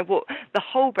votes. You know, what the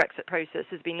whole Brexit process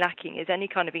has been lacking is any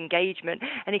kind of engagement,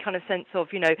 any kind of sense of,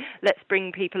 you know, let's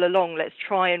bring people along, let's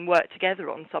try and work together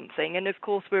on something. And of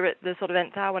course we're at the sort of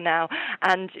nth hour now,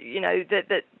 and, you know,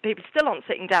 that people still aren't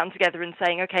sitting down together and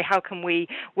saying, okay, how can we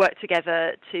work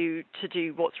together to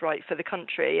do what's right for the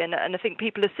country? And I think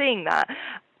people are seeing that.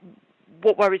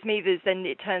 What worries me is then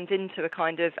it turns into a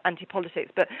kind of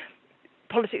anti-politics, but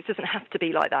politics doesn't have to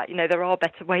be like that. You know, there are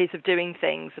better ways of doing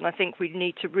things, and I think we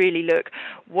need to really look,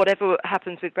 whatever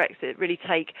happens with Brexit, really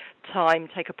take time,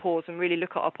 take a pause, and really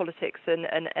look at our politics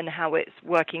and how it's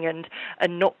working and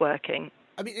not working.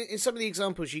 I mean, in some of the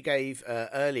examples you gave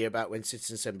earlier about when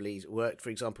citizen assemblies worked, for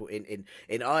example,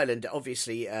 in Ireland,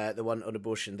 obviously the one on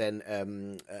abortion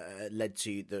then led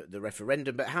to the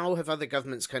referendum. But how have other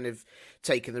governments kind of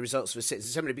taken the results of a citizen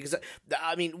assembly? Because,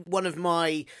 I mean, one of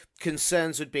my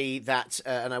concerns would be that,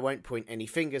 and I won't point any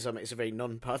fingers, it's a very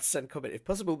non-partisan comment if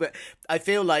possible, but I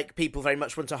feel like people very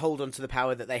much want to hold on to the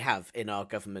power that they have in our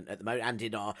government at the moment and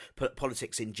in our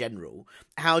politics in general.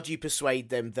 How do you persuade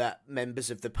them that members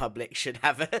of the public should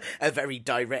have a very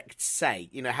direct say?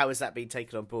 You know, how has that been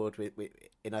taken on board with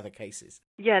in other cases?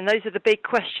 Yeah, and those are the big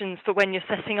questions for when you're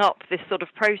setting up this sort of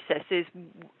process, is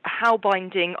how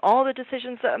binding are the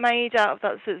decisions that are made out of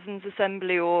that citizens'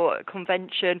 assembly or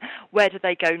convention? Where do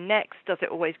they go next? Does it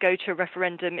always go to a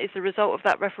referendum? Is the result of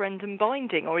that referendum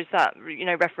binding, or is that, you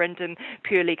know, referendum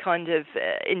purely kind of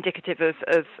indicative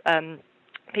of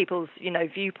people's, you know,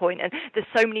 viewpoint? And there's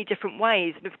so many different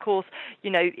ways, and of course, you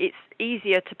know, it's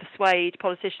easier to persuade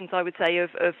politicians, I would say, of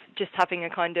just having a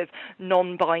kind of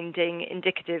non-binding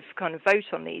indicative kind of vote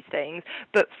on these things.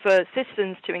 But for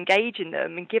citizens to engage in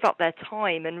them and give up their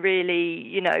time and really,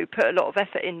 you know, put a lot of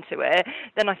effort into it,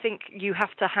 then I think you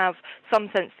have to have some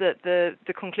sense that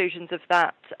the conclusions of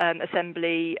that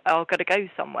assembly are going to go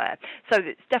somewhere. So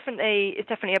it's definitely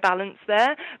a balance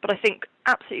there, but I think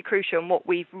absolutely crucial, and what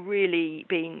we've really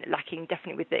been lacking,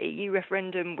 definitely with the EU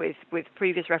referendum, with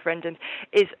previous referendums,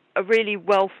 is a really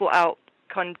well thought out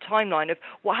kind of timeline of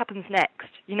what happens next.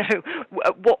 You know,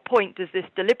 at what point does this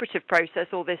deliberative process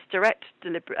or this direct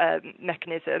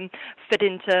mechanism fit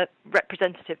into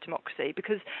representative democracy?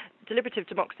 Because deliberative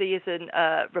democracy isn't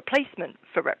a replacement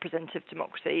for representative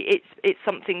democracy. It's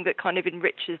something that kind of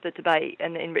enriches the debate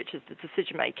and enriches the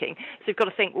decision making. So you've got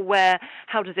to think, well,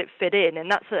 how does it fit in?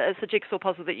 And that's a jigsaw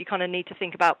puzzle that you kind of need to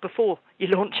think about before you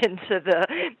launch into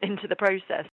the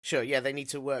process. Sure, yeah, they need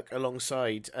to work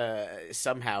alongside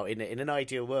somehow in an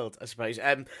ideal world, I suppose.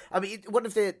 I mean, one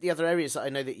of the other areas that I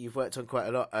know that you've worked on quite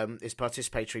a lot is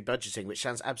participatory budgeting, which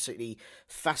sounds absolutely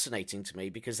fascinating to me,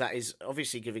 because that is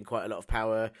obviously giving quite a lot of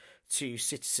power to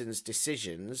citizens'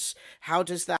 decisions. How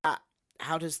does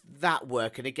that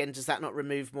work? And again, does that not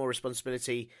remove more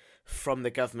responsibility from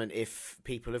the government if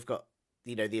people have got,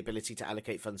 you know, the ability to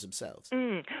allocate funds themselves?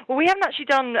 Well, we haven't actually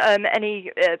done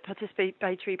any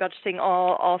participatory budgeting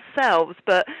ourselves,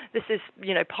 but this is,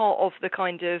 you know, part of the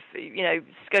kind of, you know,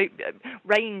 scope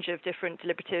range of different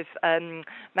deliberative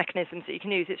mechanisms that you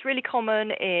can use. It's really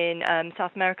common in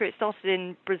South America. It started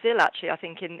in Brazil, actually, I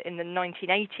think in the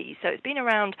 1980s. So it's been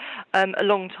around a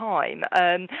long time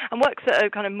and works at a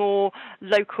kind of more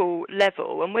local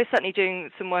level. And we're certainly doing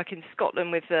some work in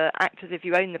Scotland with the Act As If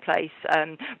You Own the Place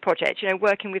project, you know,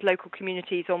 working with local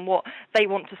communities on what they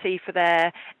want to see for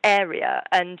their area.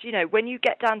 And, you know, when you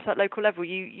get down to that local level,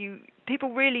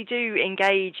 people really do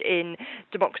engage in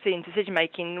democracy and decision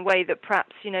making in a way that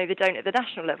perhaps, you know, they don't at the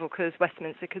national level, because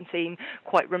Westminster can seem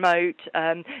quite remote.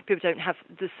 People don't have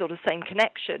the sort of same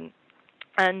connection.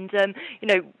 And, you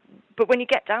know, but when you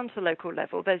get down to the local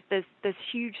level, there's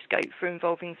huge scope for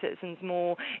involving citizens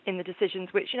more in the decisions,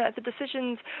 which, you know, the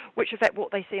decisions which affect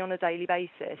what they see on a daily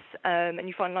basis. And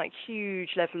you find like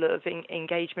huge level of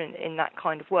engagement in that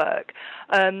kind of work.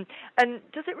 And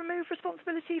does it remove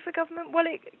responsibility for government? Well,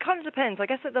 it kind of depends. I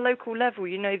guess at the local level,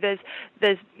 you know,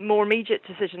 there's more immediate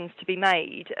decisions to be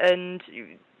made, and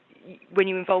when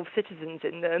you involve citizens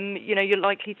in them, you know, you're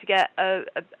likely to get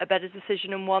a better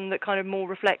decision, and one that kind of more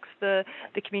reflects the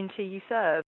community you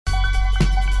serve.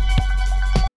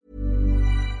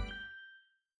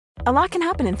 A lot can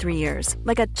happen in 3 years,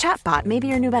 like a chatbot may be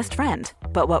your new best friend.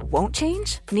 But what won't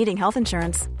change? Needing health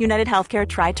insurance. United Healthcare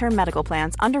Tri-Term Medical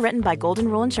Plans, underwritten by Golden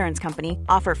Rule Insurance Company,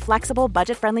 offer flexible,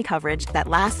 budget-friendly coverage that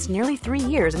lasts nearly 3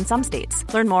 years in some states.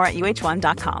 Learn more at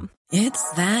UH1.com.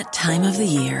 It's that time of the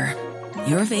year.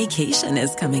 Your vacation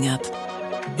is coming up.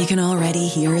 You can already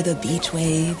hear the beach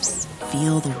waves,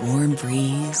 feel the warm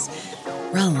breeze,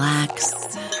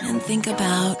 relax, and think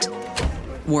about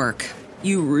work.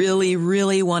 You really,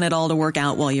 really want it all to work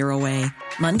out while you're away.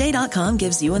 Monday.com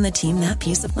gives you and the team that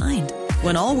peace of mind.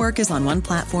 When all work is on one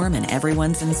platform and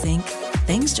everyone's in sync,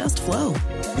 things just flow.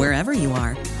 Wherever you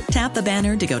are, tap the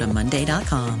banner to go to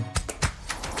Monday.com.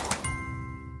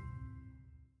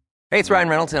 Hey, it's Ryan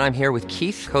Reynolds, and I'm here with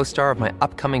Keith, co-star of my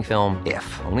upcoming film,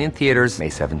 If, only in theaters May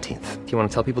 17th. Do you want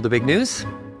to tell people the big news?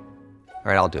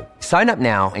 All right, I'll do it. Sign up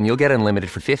now and you'll get unlimited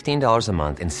for $15 a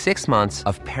month and 6 months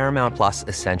of Paramount Plus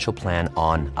Essential Plan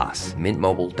on us.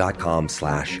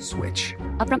 MintMobile.com/switch.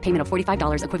 Upfront payment of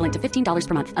 $45 equivalent to $15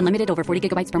 per month. Unlimited over 40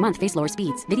 gigabytes per month. Face lower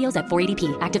speeds. Videos at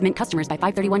 480p. Active Mint customers by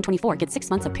 531.24 get 6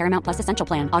 months of Paramount Plus Essential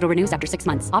Plan. Auto renews after 6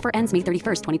 months. Offer ends May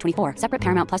 31st, 2024. Separate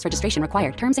Paramount Plus registration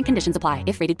required. Terms and conditions apply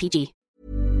if rated PG.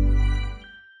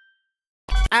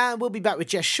 And we'll be back with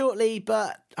Jess shortly,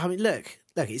 but, I mean, look,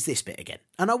 it's this bit again.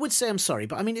 And I would say I'm sorry,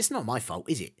 but I mean, it's not my fault,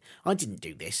 is it? I didn't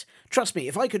do this. Trust me,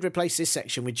 if I could replace this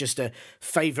section with just a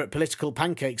favourite political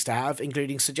pancakes to have,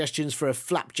 including suggestions for a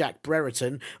flapjack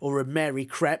Brereton or a Mary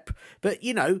crepe, but,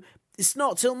 you know, it's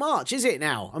not till March, is it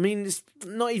now? I mean, it's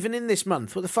not even in this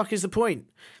month. What the fuck is the point?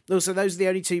 Also, those are the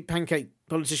only two pancake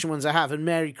politician ones I have, and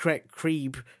Mary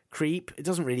crepe, it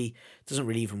doesn't really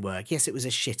even work. Yes, it was a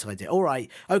shit idea. All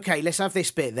right, okay, let's have this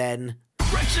bit then.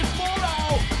 Brexit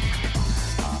fallout!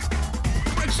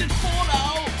 Brexit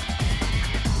fallout!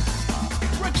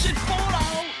 Brexit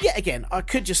fallout! Yet again, I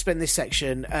could just spend this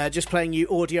section just playing you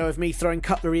audio of me throwing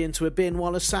cutlery into a bin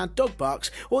while a sad dog barks,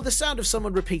 or the sound of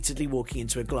someone repeatedly walking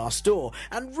into a glass door,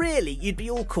 and really, you'd be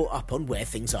all caught up on where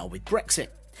things are with Brexit.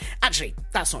 Actually,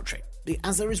 that's not true,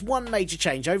 as there is one major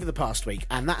change over the past week,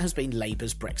 and that has been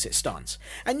Labour's Brexit stance.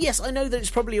 And yes, I know that it's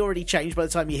probably already changed by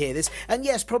the time you hear this, and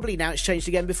yes, probably now it's changed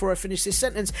again before I finish this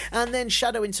sentence, and then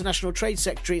Shadow International Trade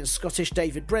Secretary and Scottish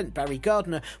David Brent, Barry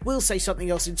Gardiner, will say something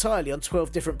else entirely on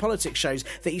 12 different politics shows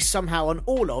that he's somehow on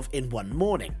all of in one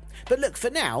morning. But look, for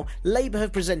now, Labour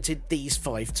have presented these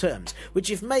 5 terms,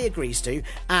 which if May agrees to,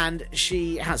 and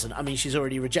she hasn't, I mean she's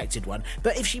already rejected one,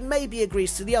 but if she maybe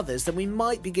agrees to the others, then we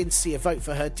might begin to see a vote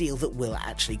for her deal that will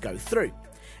actually go through.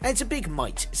 And it's a big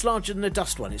mite. It's larger than a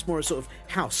dust one. It's more a sort of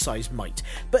house-sized mite.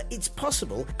 But it's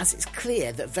possible, as it's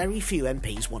clear that very few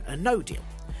MPs want a no deal.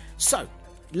 So,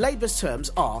 Labour's terms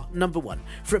are, number 1,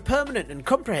 for a permanent and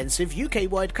comprehensive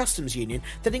UK-wide customs union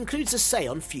that includes a say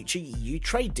on future EU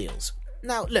trade deals.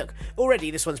 Now, look,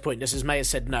 already this one's pointless as May has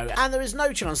said no, and there is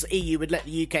no chance the EU would let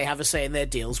the UK have a say in their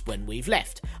deals when we've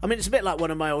left. I mean, it's a bit like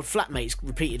one of my old flatmates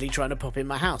repeatedly trying to pop in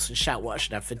my house and shout what I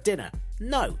should have for dinner.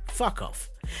 No, fuck off.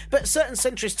 But certain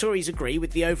centrist Tories agree with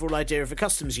the overall idea of a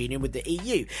customs union with the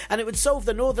EU, and it would solve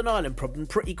the Northern Ireland problem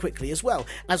pretty quickly as well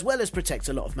as protect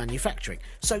a lot of manufacturing.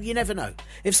 So you never know.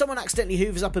 If someone accidentally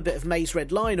hoovers up a bit of May's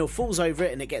red line or falls over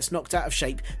it and it gets knocked out of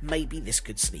shape, maybe this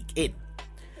could sneak in.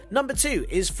 Number 2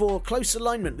 is for close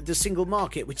alignment with the single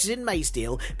market, which is in May's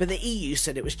deal, but the EU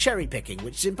said it was cherry picking,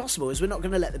 which is impossible as we're not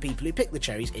going to let the people who pick the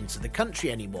cherries into the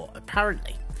country anymore,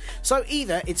 apparently. So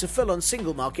either it's a full-on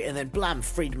single market and then blam,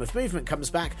 freedom of movement comes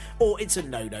back, or it's a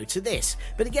no-no to this.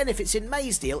 But again, if it's in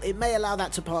May's deal, it may allow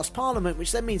that to pass Parliament,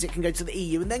 which then means it can go to the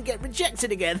EU and then get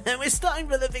rejected again. And we're starting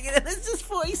from the beginning. It's just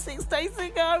 46 days to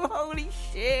go. Holy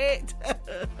shit.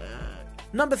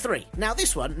 Number 3. Now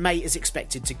this one May is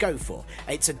expected to go for.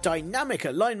 It's a dynamic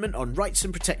alignment on rights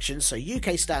and protections so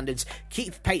UK standards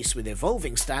keep pace with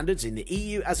evolving standards in the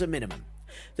EU as a minimum.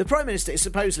 The Prime Minister is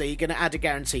supposedly going to add a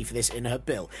guarantee for this in her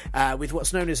bill, with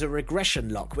what's known as a regression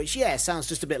lock, which, sounds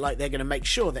just a bit like they're going to make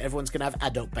sure that everyone's going to have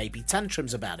adult baby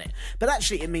tantrums about it. But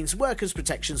actually it means workers'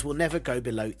 protections will never go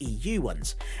below EU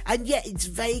ones. And yet it's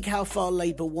vague how far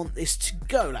Labour want this to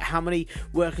go. Like, how many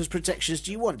workers' protections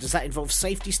do you want? Does that involve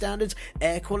safety standards,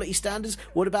 air quality standards?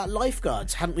 What about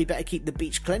lifeguards? Hadn't we better keep the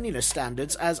beach cleanliness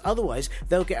standards, as otherwise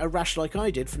they'll get a rash like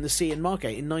I did from the sea in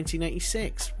Margate in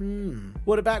 1986?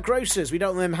 What about grocers? We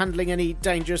don't want them handling any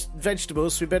dangerous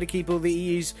vegetables, so we better keep all the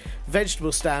EU's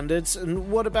vegetable standards.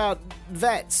 And what about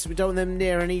vets? We don't want them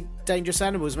near any dangerous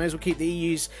animals. May as well keep the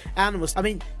EU's animals. I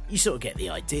mean, you sort of get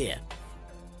the idea.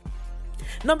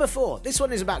 Number 4. This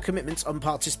one is about commitments on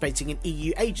participating in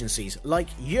EU agencies, like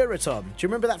Euratom. Do you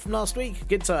remember that from last week?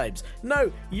 Good times.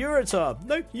 No, Euratom.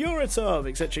 No, Euratom,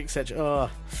 etc, etc. Oh,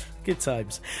 Good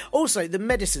times. Also, the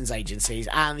medicines agencies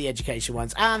and the education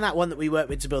ones, and that one that we worked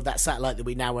with to build that satellite that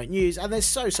we now won't use, and there's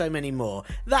so many more.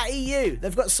 That EU,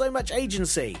 they've got so much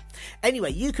agency.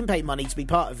 Anyway, you can pay money to be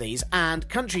part of these, and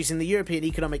countries in the European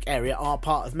Economic Area are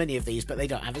part of many of these, but they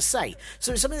don't have a say.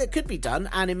 So it's something that could be done,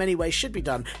 and in many ways should be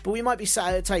done, but we might be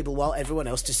sat at a table while everyone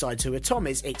else decides who a Tom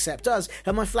is, except us,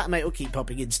 and my flatmate will keep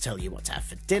popping in to tell you what to have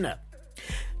for dinner.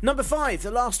 Number 5,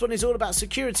 the last one, is all about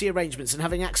security arrangements and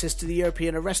having access to the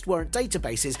European arrest warrant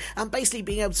databases and basically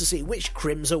being able to see which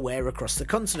crims are where across the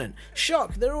continent.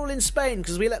 Shock, they're all in Spain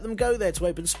because we let them go there to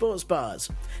open sports bars.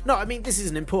 No, I mean, this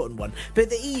is an important one, but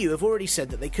the EU have already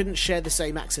said that they couldn't share the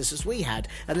same access as we had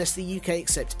unless the UK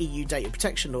accepts EU data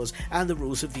protection laws and the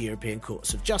rules of the European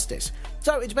Courts of Justice.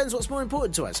 So it depends what's more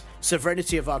important to us.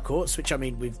 Sovereignty of our courts, which I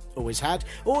mean we've always had,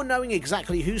 or knowing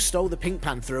exactly who stole the Pink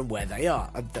Panther and where they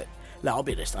are. No, I'll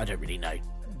be honest, I don't really know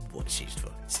what it's used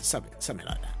for. It's something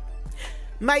like that.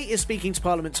 May is speaking to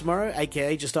Parliament tomorrow,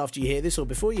 aka just after you hear this or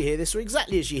before you hear this or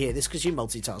exactly as you hear this because you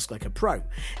multitask like a pro.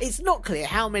 It's not clear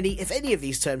how many, if any of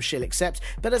these terms she'll accept,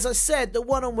 but as I said, the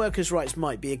one on workers' rights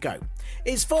might be a go.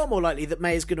 It's far more likely that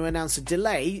May is going to announce a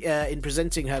delay in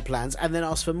presenting her plans and then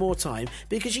ask for more time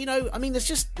because, you know, I mean,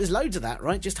 there's loads of that,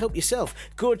 right? Just help yourself.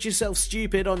 Gorge yourself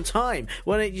stupid on time.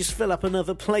 Why don't you just fill up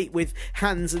another plate with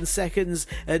hands and seconds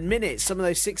and minutes? Some of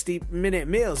those 60-minute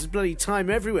meals, there's bloody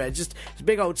time everywhere. Just it's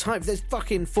big old time. There's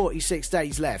fucking 46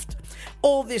 days left.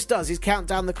 All this does is count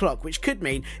down the clock, which could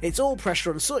mean it's all pressure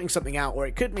on sorting something out, or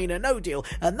it could mean a no deal,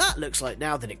 and that looks like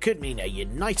now that it could mean a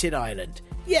united Ireland.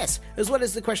 Yes, as well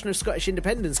as the question of Scottish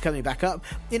independence coming back up,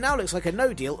 it now looks like a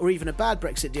no deal or even a bad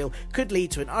Brexit deal could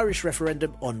lead to an Irish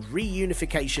referendum on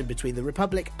reunification between the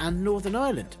Republic and Northern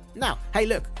Ireland. Now, hey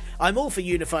look, I'm all for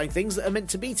unifying things that are meant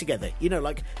to be together, you know,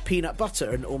 like peanut butter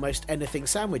and almost anything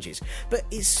sandwiches, but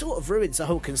it sort of ruins the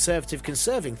whole conservative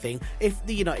conserving thing if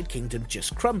the United Kingdom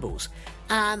just crumbles.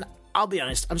 And I'll be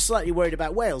honest, I'm slightly worried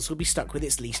about Wales will be stuck with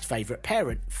its least favourite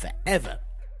parent forever.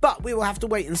 But we will have to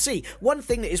wait and see. One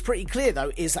thing that is pretty clear,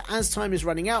 though, is that as time is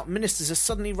running out, ministers are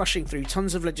suddenly rushing through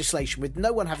tons of legislation with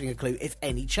no one having a clue if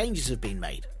any changes have been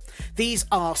made. These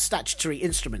are statutory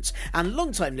instruments, and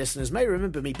long-time listeners may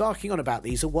remember me barking on about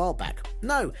these a while back.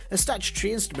 No, a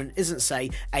statutory instrument isn't,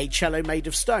 say, a cello made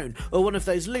of stone, or one of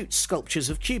those lute sculptures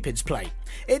of Cupid's play.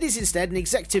 It is instead an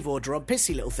executive order on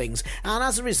pissy little things, and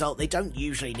as a result they don't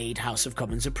usually need House of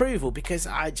Commons approval, because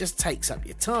it just takes up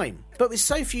your time. But with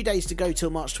so few days to go till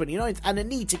March 29th, and a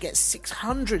need to get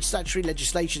 600 statutory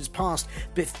legislations passed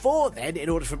before then in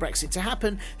order for Brexit to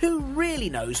happen, who really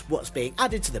knows what's being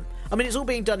added to them? I mean, it's all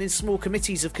being done in small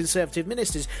committees of Conservative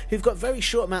ministers who've got very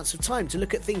short amounts of time to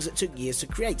look at things that took years to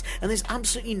create, and there's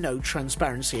absolutely no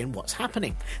transparency in what's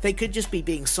happening. They could just be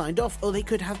being signed off, or they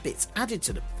could have bits added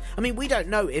to them. I mean, we don't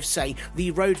know if, say,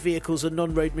 the Road Vehicles and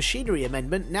Non-Road Machinery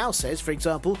Amendment now says, for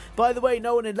example, by the way,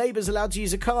 no one in Labour's allowed to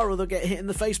use a car or they'll get hit in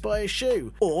the face by a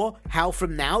shoe. Or how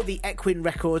from now the Equine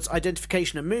Records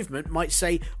Identification and Movement might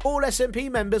say all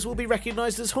SNP members will be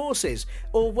recognised as horses,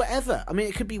 or whatever. I mean,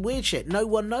 it could be weird shit, no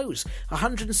one knows.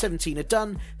 117 are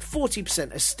done,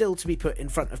 40% are still to be put in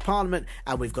front of Parliament,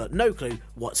 and we've got no clue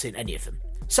what's in any of them.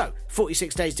 So,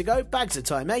 46 days to go, bags of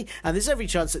time, eh? And there's every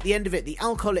chance at the end of it the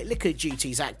Alcoholic Liquor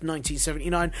Duties Act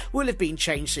 1979 will have been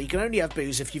changed so you can only have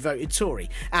booze if you voted Tory.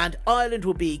 And Ireland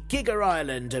will be Giga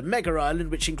Ireland and Mega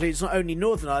Ireland, which includes not only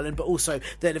Northern Ireland but also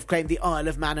they'll have claimed the Isle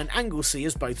of Man and Anglesey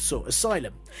as both sought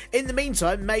asylum. In the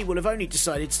meantime, May will have only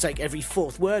decided to take every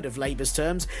fourth word of Labour's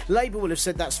terms, Labour will have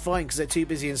said that's fine because they're too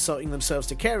busy insulting themselves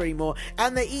to care anymore,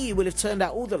 and the EU will have turned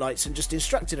out all the lights and just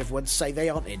instructed everyone to say they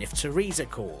aren't in if Theresa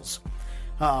calls.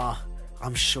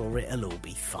 I'm sure it'll all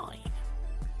be fine.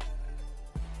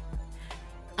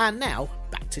 And now,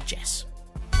 back to Jess.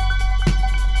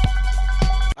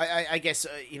 I guess,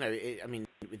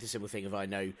 with the simple thing of I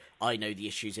know the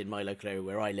issues in my local area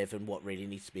where I live and what really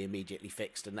needs to be immediately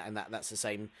fixed, and that's the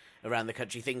same around the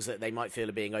country. Things that they might feel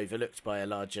are being overlooked by a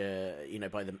larger,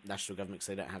 by the national government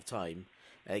because they don't have time.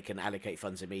 They can allocate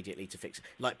funds immediately to fix,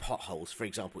 like potholes, for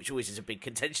example, which always is a big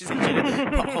contentious issue.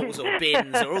 Potholes or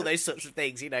bins or all those sorts of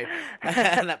things, and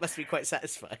that must be quite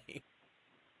satisfying.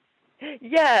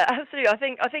 Yeah, absolutely.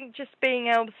 I think just being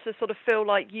able to sort of feel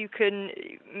like you can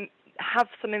have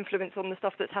some influence on the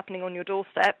stuff that's happening on your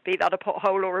doorstep, be that a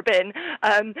pothole or a bin,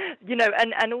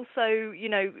 and also,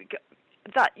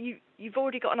 that you've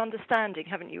already got an understanding,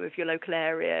 haven't you, of your local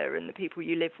area and the people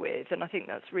you live with, and I think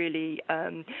that's really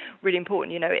really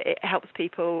important. It helps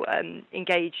people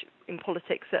engage in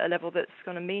politics at a level that's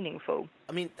kind of meaningful.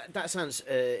 I mean, that sounds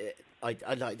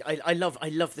I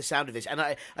love the sound of this, and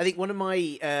I think one of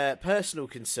my personal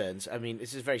concerns. I mean,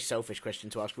 this is a very selfish question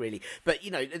to ask, really, but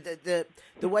you know, the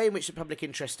way in which the public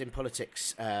interest in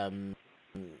politics.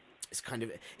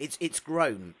 It's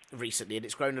grown recently, and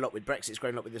it's grown a lot with Brexit. It's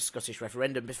grown a lot with the Scottish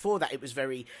referendum. Before that, it was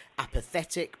very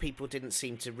apathetic. People didn't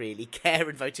seem to really care,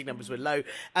 and voting numbers were low.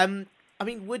 I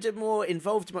mean, would a more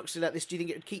involved democracy like this, do you think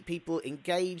it would keep people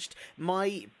engaged?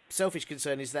 My selfish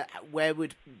concern is that where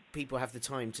would people have the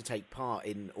time to take part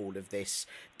in all of this?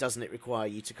 Doesn't it require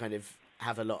you to kind of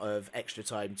have a lot of extra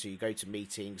time to go to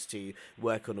meetings, to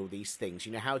work on all these things?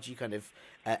 You know, how do you kind of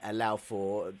allow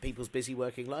for people's busy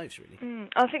working lives, really?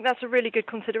 I think that's a really good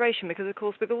consideration because, of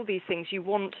course, with all these things, you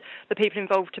want the people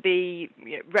involved to be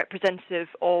representative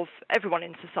of everyone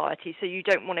in society. So you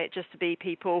don't want it just to be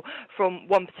people from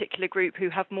one particular group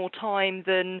who have more time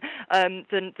than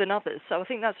others. So I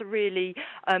think that's a really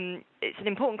it's an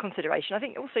important consideration. I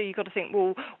think also you've got to think,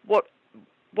 well,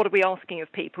 what are we asking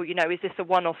of people? You know, is this a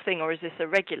one-off thing or is this a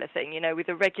regular thing? You know, with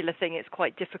a regular thing, it's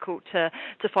quite difficult to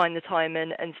find the time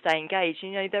and stay engaged.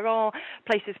 You know, there are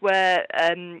places where,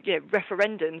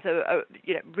 referendums are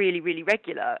really, really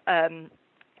regular, and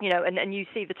you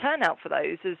see the turnout for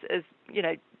those as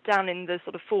down in the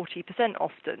sort of 40%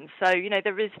 often. So, you know,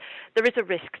 there is a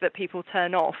risk that people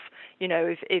turn off, you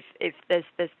know, if there's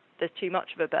too much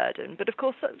of a burden. But of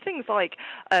course, things like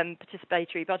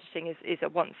participatory budgeting is a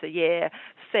once a year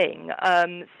thing.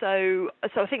 So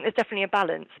I think there's definitely a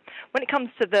balance. When it comes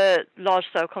to the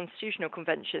large-scale constitutional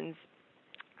conventions,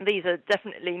 these are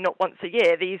definitely not once a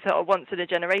year. These are once in a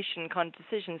generation kind of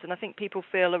decisions, and I think people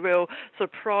feel a real sort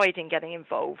of pride in getting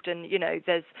involved. And you know,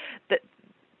 there's that.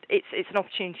 It's an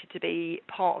opportunity to be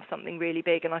part of something really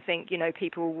big, and I think, you know,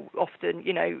 people often,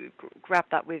 you know, grab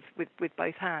that with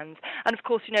both hands. And of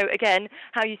course, you know, again,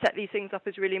 how you set these things up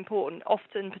is really important.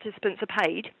 Often participants are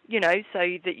paid, you know, so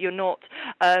that you're not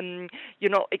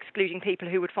excluding people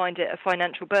who would find it a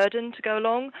financial burden to go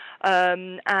along,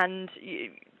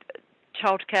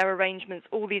 childcare arrangements,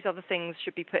 all these other things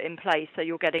should be put in place so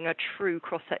you're getting a true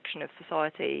cross-section of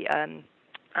society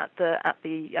at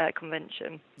the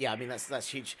convention. Yeah, I mean that's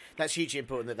huge. That's hugely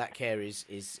important that care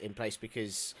is in place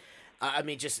because, I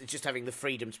mean, just having the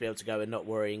freedom to be able to go and not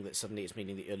worrying that suddenly it's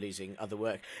meaning that you're losing other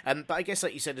work. But I guess,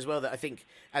 like you said as well, that I think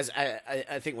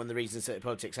I think one of the reasons that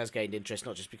politics has gained interest,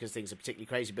 not just because things are particularly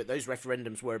crazy, but those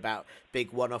referendums were about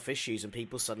big one-off issues, and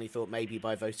people suddenly thought maybe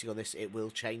by voting on this it will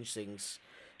change things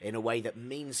in a way that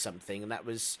means something. And that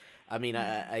was, I mean,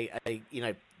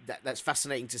 that's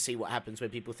fascinating to see what happens when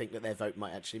people think that their vote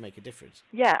might actually make a difference.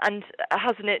 Yeah, and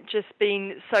hasn't it just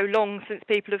been so long since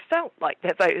people have felt like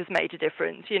their vote has made a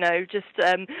difference? You know, just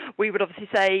we would obviously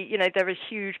say, you know, there are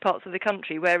huge parts of the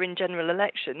country where in general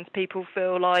elections people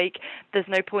feel like there's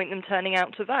no point in them turning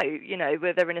out to vote, you know,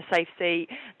 where they're in a safe seat,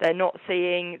 they're not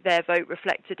seeing their vote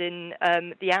reflected in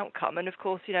the outcome. And of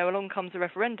course, you know, along comes a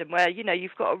referendum where, you know,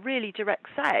 you've got a really direct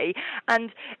say,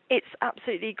 and it's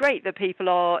absolutely great that people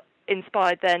are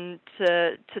inspired then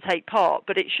to take part,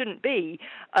 but it shouldn't be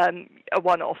a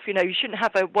one-off. You know, you shouldn't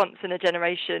have a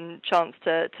once-in-a-generation chance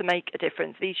to make a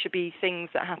difference. These should be things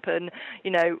that happen,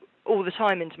 you know, all the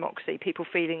time in democracy, people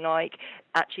feeling like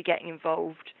actually getting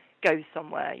involved goes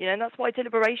somewhere, you know, and that's why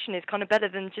deliberation is kind of better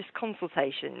than just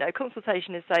consultation. You know,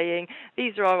 consultation is saying,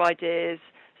 these are our ideas,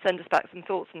 send us back some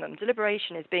thoughts on them.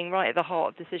 Deliberation is being right at the heart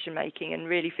of decision making and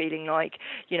really feeling like,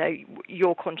 you know,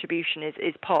 your contribution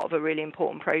is part of a really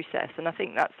important process. And I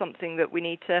think that's something that we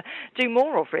need to do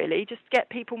more of, really. Just get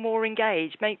people more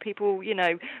engaged, make people, you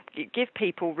know, give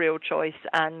people real choice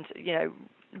and, you know,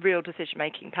 real decision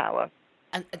making power.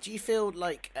 And do you feel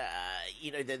like,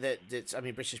 you know, that I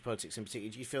mean, British politics in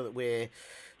particular, do you feel that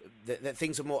that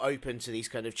things are more open to these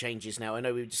kind of changes now? I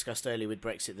know we discussed earlier with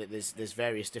Brexit that there's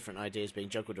various different ideas being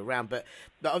juggled around, but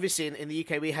obviously in the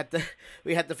UK we had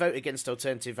the vote against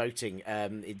alternative voting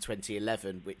in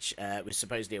 2011, which was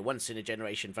supposedly a once in a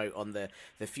generation vote on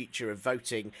the future of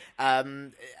voting. Are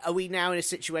we now in a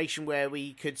situation where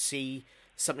we could see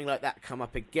something like that come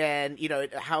up again? You know,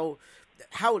 how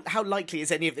likely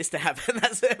is any of this to happen?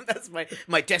 That's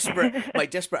my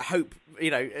desperate hope,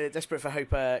 you know, desperate for hope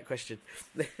question.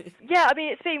 Yeah, I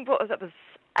mean, it's been that was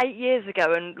 8 years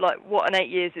ago, and like what an 8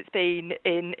 years it's been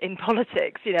in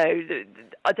politics. You know,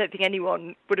 I don't think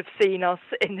anyone would have seen us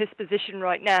in this position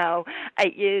right now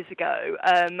 8 years ago.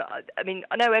 I mean,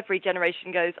 I know every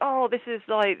generation goes, oh, this is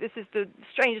the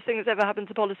strangest thing that's ever happened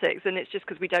to politics, and it's just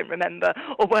because we don't remember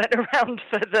or weren't around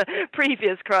for the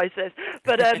previous crisis.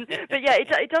 But yeah,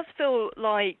 it does feel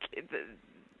like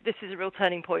this is a real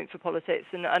turning point for politics,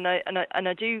 and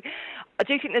I do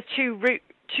think there's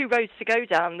two roads to go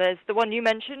down. There's the one you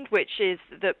mentioned, which is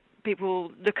that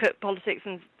people look at politics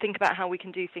and think about how we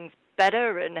can do things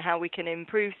better and how we can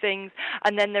improve things.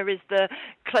 And then there is the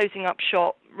closing up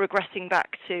shop, regressing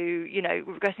back to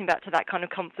that kind of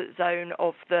comfort zone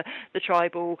of the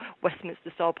tribal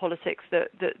Westminster style politics that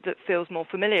feels more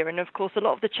familiar. And of course, a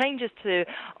lot of the changes to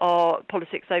our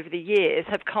politics over the years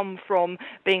have come from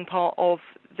being part of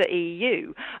the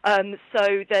EU.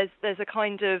 So there's a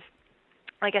kind of,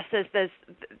 I guess there's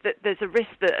a risk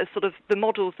that sort of the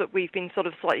models that we've been sort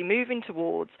of slightly moving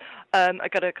towards are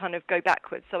going to kind of go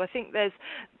backwards. So I think there's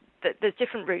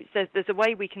different routes. There's a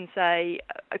way we can say,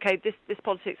 okay, this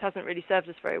politics hasn't really served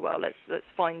us very well. Let's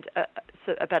find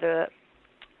a better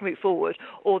route forward.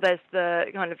 Or there's the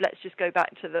kind of let's just go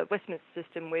back to the Westminster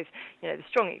system with the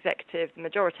strong executive, the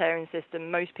majoritarian system,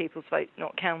 most people's vote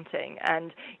not counting,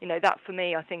 and that for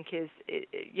me I think is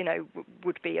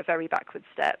would be a very backward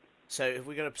step. So, have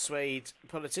we got to persuade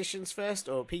politicians first,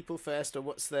 or people first, or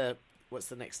what's the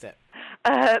next step?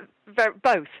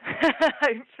 Both,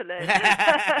 hopefully.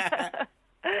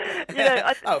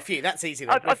 Phew, that's easy.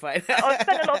 Then. I've spent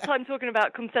a lot of time talking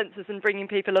about consensus and bringing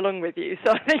people along with you.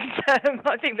 So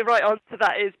I think the right answer to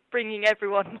that is bringing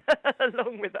everyone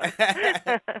along with us.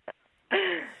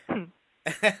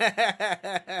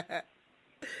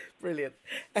 Brilliant.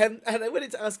 And I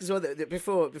wanted to ask as well that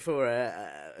before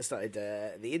I started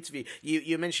the interview,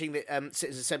 you were mentioning that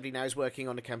Citizens Assembly now is working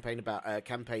on a campaign about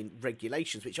campaign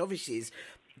regulations, which obviously is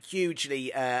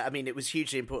hugely. It was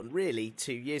hugely important, really,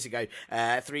 2 years ago,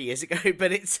 3 years ago.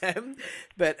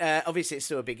 But obviously it's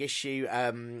still a big issue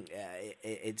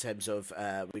in terms of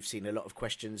we've seen a lot of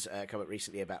questions come up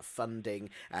recently about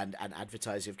funding and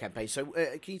advertising of campaigns. So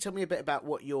can you tell me a bit about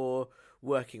what you're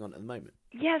working on at the moment?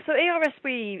 Yeah, so ERS,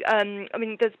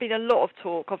 there's been a lot of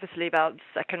talk, obviously, about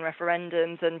second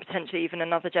referendums and potentially even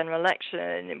another general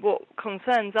election. What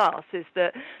concerns us is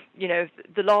that,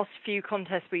 the last few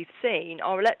contests we've seen,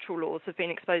 our electoral laws have been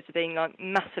exposed to being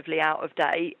massively out of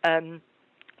date. The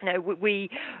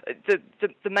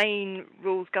main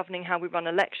rules governing how we run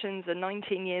elections are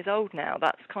 19 years old now.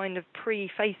 That's kind of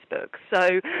pre-Facebook.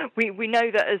 So we know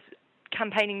that as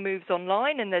campaigning moves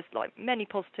online, and there's many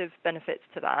positive benefits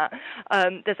to that,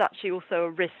 there's actually also a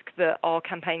risk that our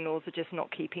campaign laws are just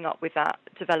not keeping up with that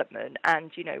development.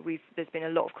 And there's been a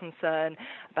lot of concern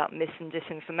about mis and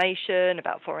disinformation,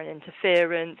 about foreign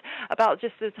interference, about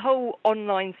just this whole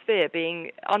online sphere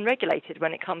being unregulated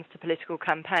when it comes to political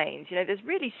campaigns. There's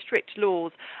really strict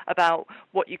laws about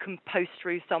what you can post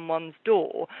through someone's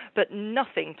door, but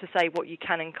nothing to say what you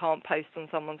can and can't post on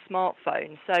someone's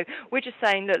smartphone. So we're just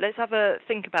saying, look, let's have a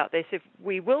think about this. If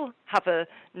we will have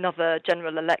another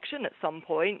general election at some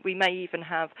point, we may even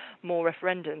have more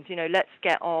referendums. Let's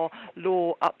get our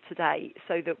law up to date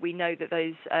so that we know that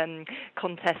those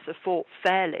contests are fought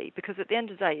fairly, because at the end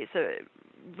of the day, it's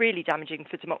really damaging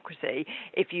for democracy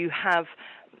if you have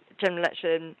general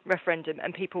election, referendum,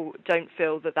 and people don't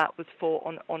feel that was fought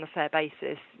on a fair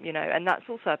basis, and that's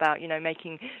also about,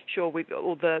 making sure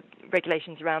all the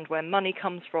regulations around where money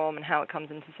comes from and how it comes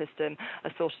into the system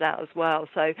are sorted out as well.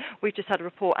 So we've just had a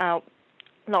report out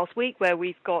last week where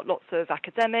we've got lots of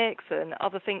academics and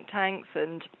other think tanks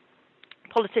and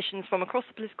politicians from across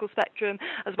the political spectrum,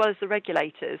 as well as the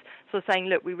regulators, so saying,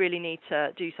 look, we really need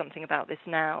to do something about this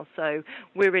now. So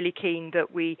we're really keen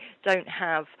that we don't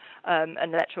have an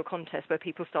electoral contest where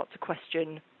people start to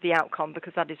question the outcome,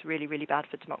 because that is really, really bad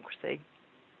for democracy.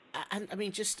 And I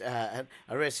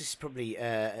realize this is probably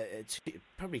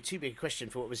too big a question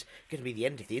for what was going to be the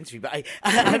end of the interview. But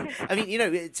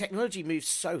technology moves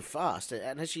so fast,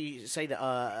 and as you say that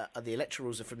the electoral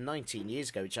rules are from 19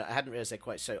 years ago, which I hadn't realised they're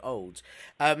quite so old.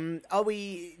 Do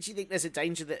you think there's a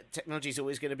danger that technology is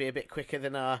always going to be a bit quicker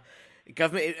than our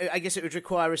government? I guess it would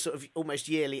require a sort of almost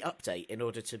yearly update in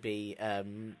order to be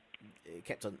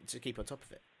keep on top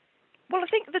of it. Well, I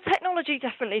think the technology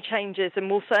definitely changes and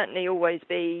will certainly always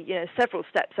be, several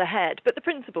steps ahead, but the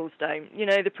principles don't.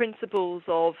 The principles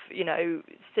of,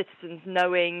 citizens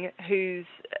knowing who's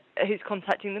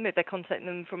contacting them, if they're contacting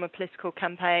them from a political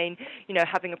campaign,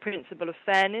 having a principle of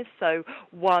fairness. So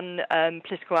one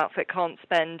political outfit can't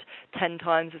spend 10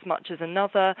 times as much as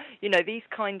another. These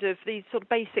sort of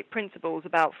basic principles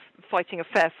about fighting a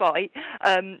fair fight,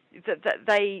 that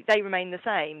they remain the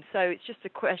same. So it's just a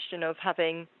question of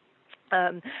having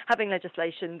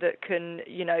legislation that can,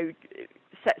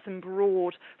 set some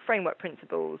broad framework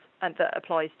principles and that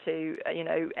applies to,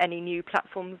 any new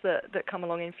platforms that come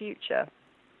along in future.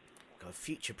 God,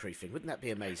 future-proofing, wouldn't that be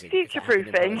amazing?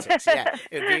 Future-proofing. Yeah,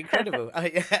 it would be incredible.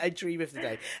 I dream of the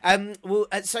day.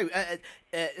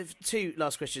 Two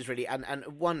last questions, really, and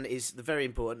one is the very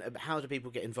important. How do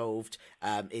people get involved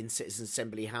in Citizens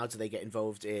Assembly? How do they get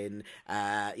involved in,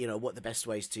 what the best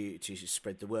ways to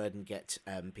spread the word and get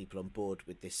people on board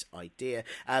with this idea?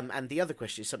 And the other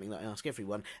question is something that I ask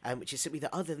everyone, which is simply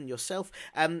that other than yourself,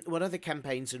 what other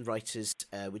campaigns and writers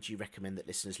would you recommend that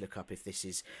listeners look up if this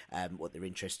is what they're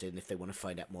interested in, if they want to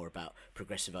find out more about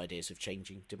progressive ideas of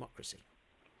changing democracy?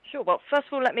 Sure. Well, first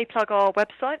of all, let me plug our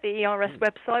website, the ERS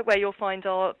website, where you'll find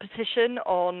our petition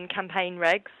on campaign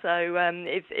regs. So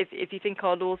if you think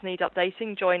our laws need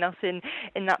updating, join us in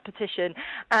that petition.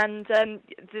 And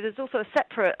there's also a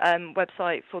separate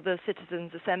website for the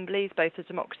Citizens Assemblies, both the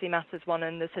Democracy Matters one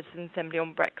and the Citizens Assembly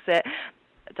on Brexit,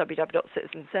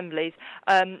 www.citizensassemblies,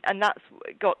 and that's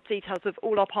got details of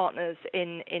all our partners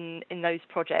in those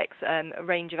projects, a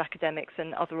range of academics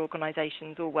and other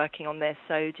organisations all working on this,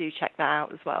 so do check that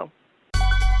out as well.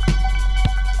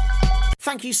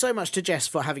 Thank you so much to Jess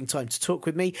for having time to talk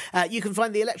with me. You can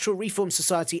find the Electoral Reform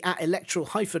Society at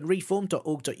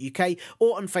electoral-reform.org.uk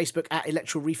or on Facebook at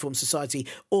Electoral Reform Society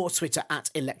or Twitter at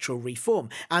Electoral Reform.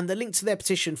 And the link to their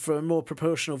petition for a more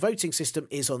proportional voting system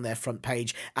is on their front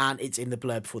page, and it's in the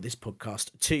blurb for this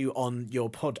podcast too on your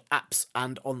pod apps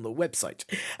and on the website.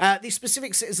 The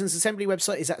specific Citizens Assembly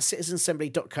website is at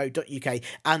citizensassembly.co.uk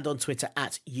and on Twitter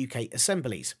at UK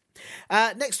Assemblies.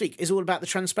 Next week is all about the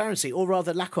transparency, or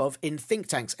rather lack of, in think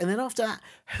tanks. And then after that,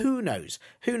 who knows?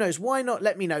 Who knows? Why not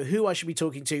let me know who I should be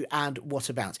talking to and what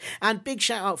about? And big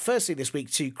shout out firstly this week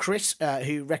to Chris,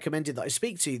 who recommended that I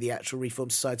speak to the Actual Reform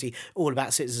Society all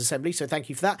about Citizens Assembly. So thank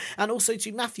you for that. And also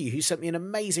to Matthew, who sent me an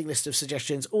amazing list of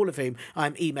suggestions, all of whom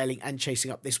I'm emailing and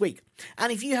chasing up this week.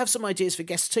 And if you have some ideas for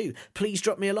guests too, please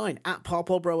drop me a line at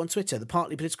Parpolbro on Twitter, the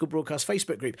Partly Political Broadcast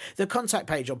Facebook group, the contact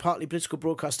page on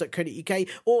partlypoliticalbroadcast.co.uk,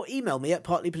 or email me at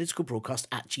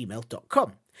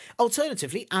partlypoliticalbroadcast@gmail.com.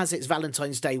 Alternatively, as it's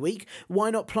Valentine's Day week, why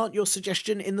not plant your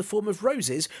suggestion in the form of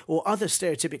roses or other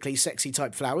stereotypically sexy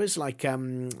type flowers like,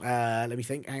 Venus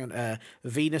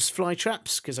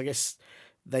flytraps, because I guess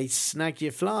they snag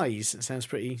your flies. It sounds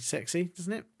pretty sexy,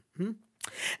 doesn't it?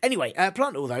 Anyway,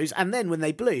 plant all those, and then when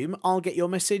they bloom, I'll get your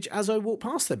message as I walk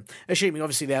past them, assuming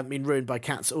obviously they haven't been ruined by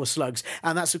cats or slugs,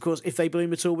 and that's of course if they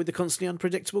bloom at all with the constantly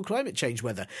unpredictable climate change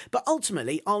weather. But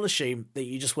ultimately, I'll assume that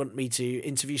you just want me to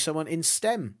interview someone in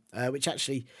STEM, which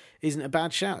actually isn't a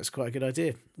bad shout. It's quite a good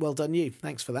idea. Well done you,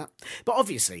 thanks for that. But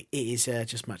obviously, it is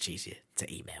just much easier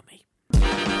to email me.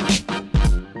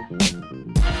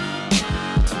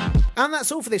 And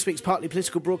that's all for this week's Partly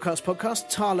Political Broadcast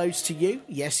podcast. Tarloads to you.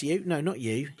 Yes, you. No, not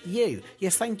you. You.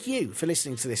 Yes, thank you for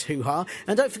listening to this hoo-ha.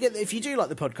 And don't forget that if you do like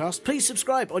the podcast, please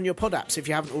subscribe on your pod apps if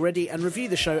you haven't already, and review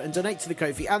the show and donate to the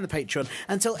Ko-fi and the Patreon,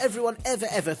 and tell everyone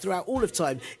ever throughout all of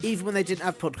time, even when they didn't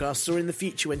have podcasts, or in the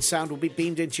future when sound will be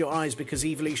beamed into your eyes because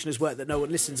evolution has worked that no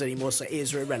one listens anymore, so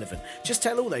ears are irrelevant. Just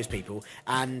tell all those people,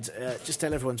 and just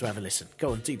tell everyone to have a listen.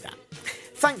 Go on, do that.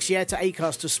 Thanks, to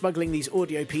Acast for smuggling these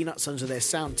audio peanuts under their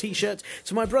sound t-shirt,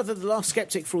 to my brother the Last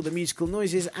Skeptic for all the musical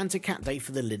noises, and to Cat Day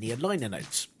for the linear liner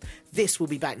notes. This will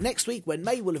be back next week, when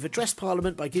May will have addressed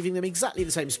Parliament by giving them exactly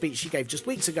the same speech she gave just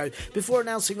weeks ago, before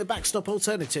announcing the backstop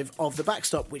alternative of the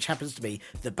backstop, which happens to be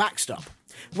the backstop.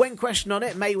 When questioned on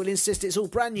it, May will insist it's all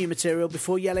brand new material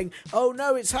before yelling, "Oh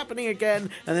no, it's happening again,"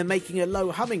 and then making a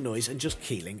low humming noise and just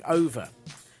keeling over.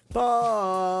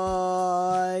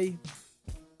 Bye!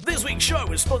 This week's show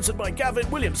is sponsored by Gavin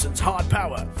Williamson's Hard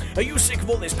Power. Are you sick of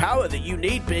all this power that you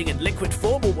need being in liquid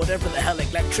form or whatever the hell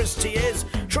electricity is?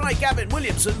 Try Gavin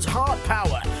Williamson's Hard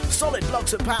Power. Solid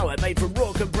blocks of power made from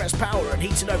raw compressed power and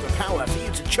heated over power for you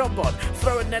to chomp on,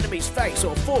 throw at an enemy's face,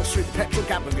 or force through the petrol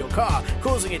cap of your car,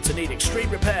 causing it to need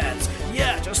extreme repairs.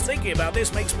 Yeah, just thinking about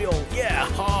this makes me all,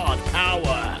 hard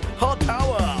power. Hard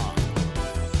power.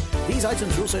 These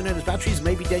items are also known as batteries and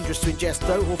may be dangerous to ingest,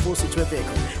 throw, or force into a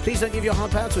vehicle. Please don't give your hard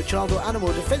power to a child or animal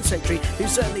or defence secretary, who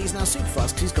certainly is now super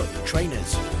fast because he's got new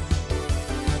trainers.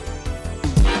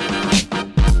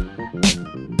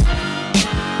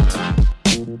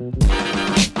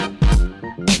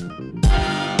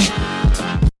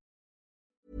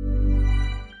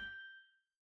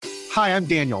 Hi, I'm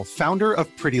Daniel, founder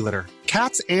of Pretty Litter.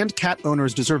 Cats and cat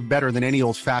owners deserve better than any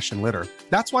old-fashioned litter.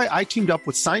 That's why I teamed up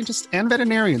with scientists and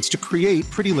veterinarians to create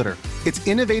Pretty Litter. Its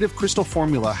innovative crystal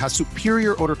formula has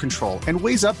superior odor control and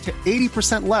weighs up to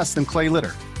 80% less than clay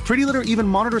litter. Pretty Litter even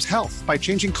monitors health by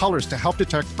changing colors to help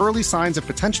detect early signs of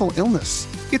potential illness.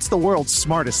 It's the world's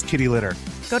smartest kitty litter.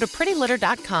 Go to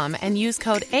prettylitter.com and use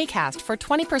code ACAST for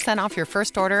 20% off your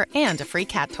first order and a free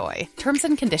cat toy. Terms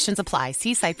and conditions apply.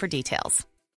 See site for details.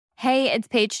 Hey, it's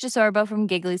Paige DeSorbo from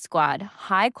Giggly Squad.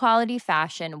 High quality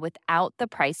fashion without the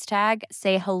price tag.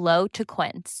 Say hello to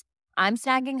Quince. I'm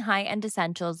snagging high-end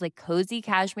essentials like cozy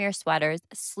cashmere sweaters,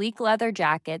 sleek leather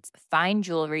jackets, fine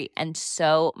jewelry, and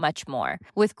so much more.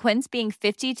 With Quince being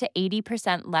 50 to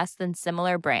 80% less than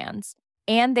similar brands.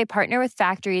 And they partner with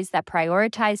factories that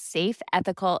prioritize safe,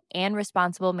 ethical, and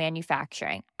responsible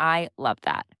manufacturing. I love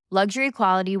that. Luxury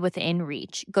quality within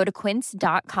reach. Go to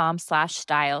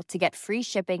quince.com/style to get free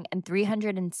shipping and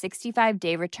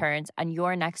 365-day returns on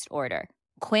your next order.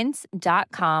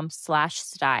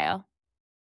 Quince.com/style.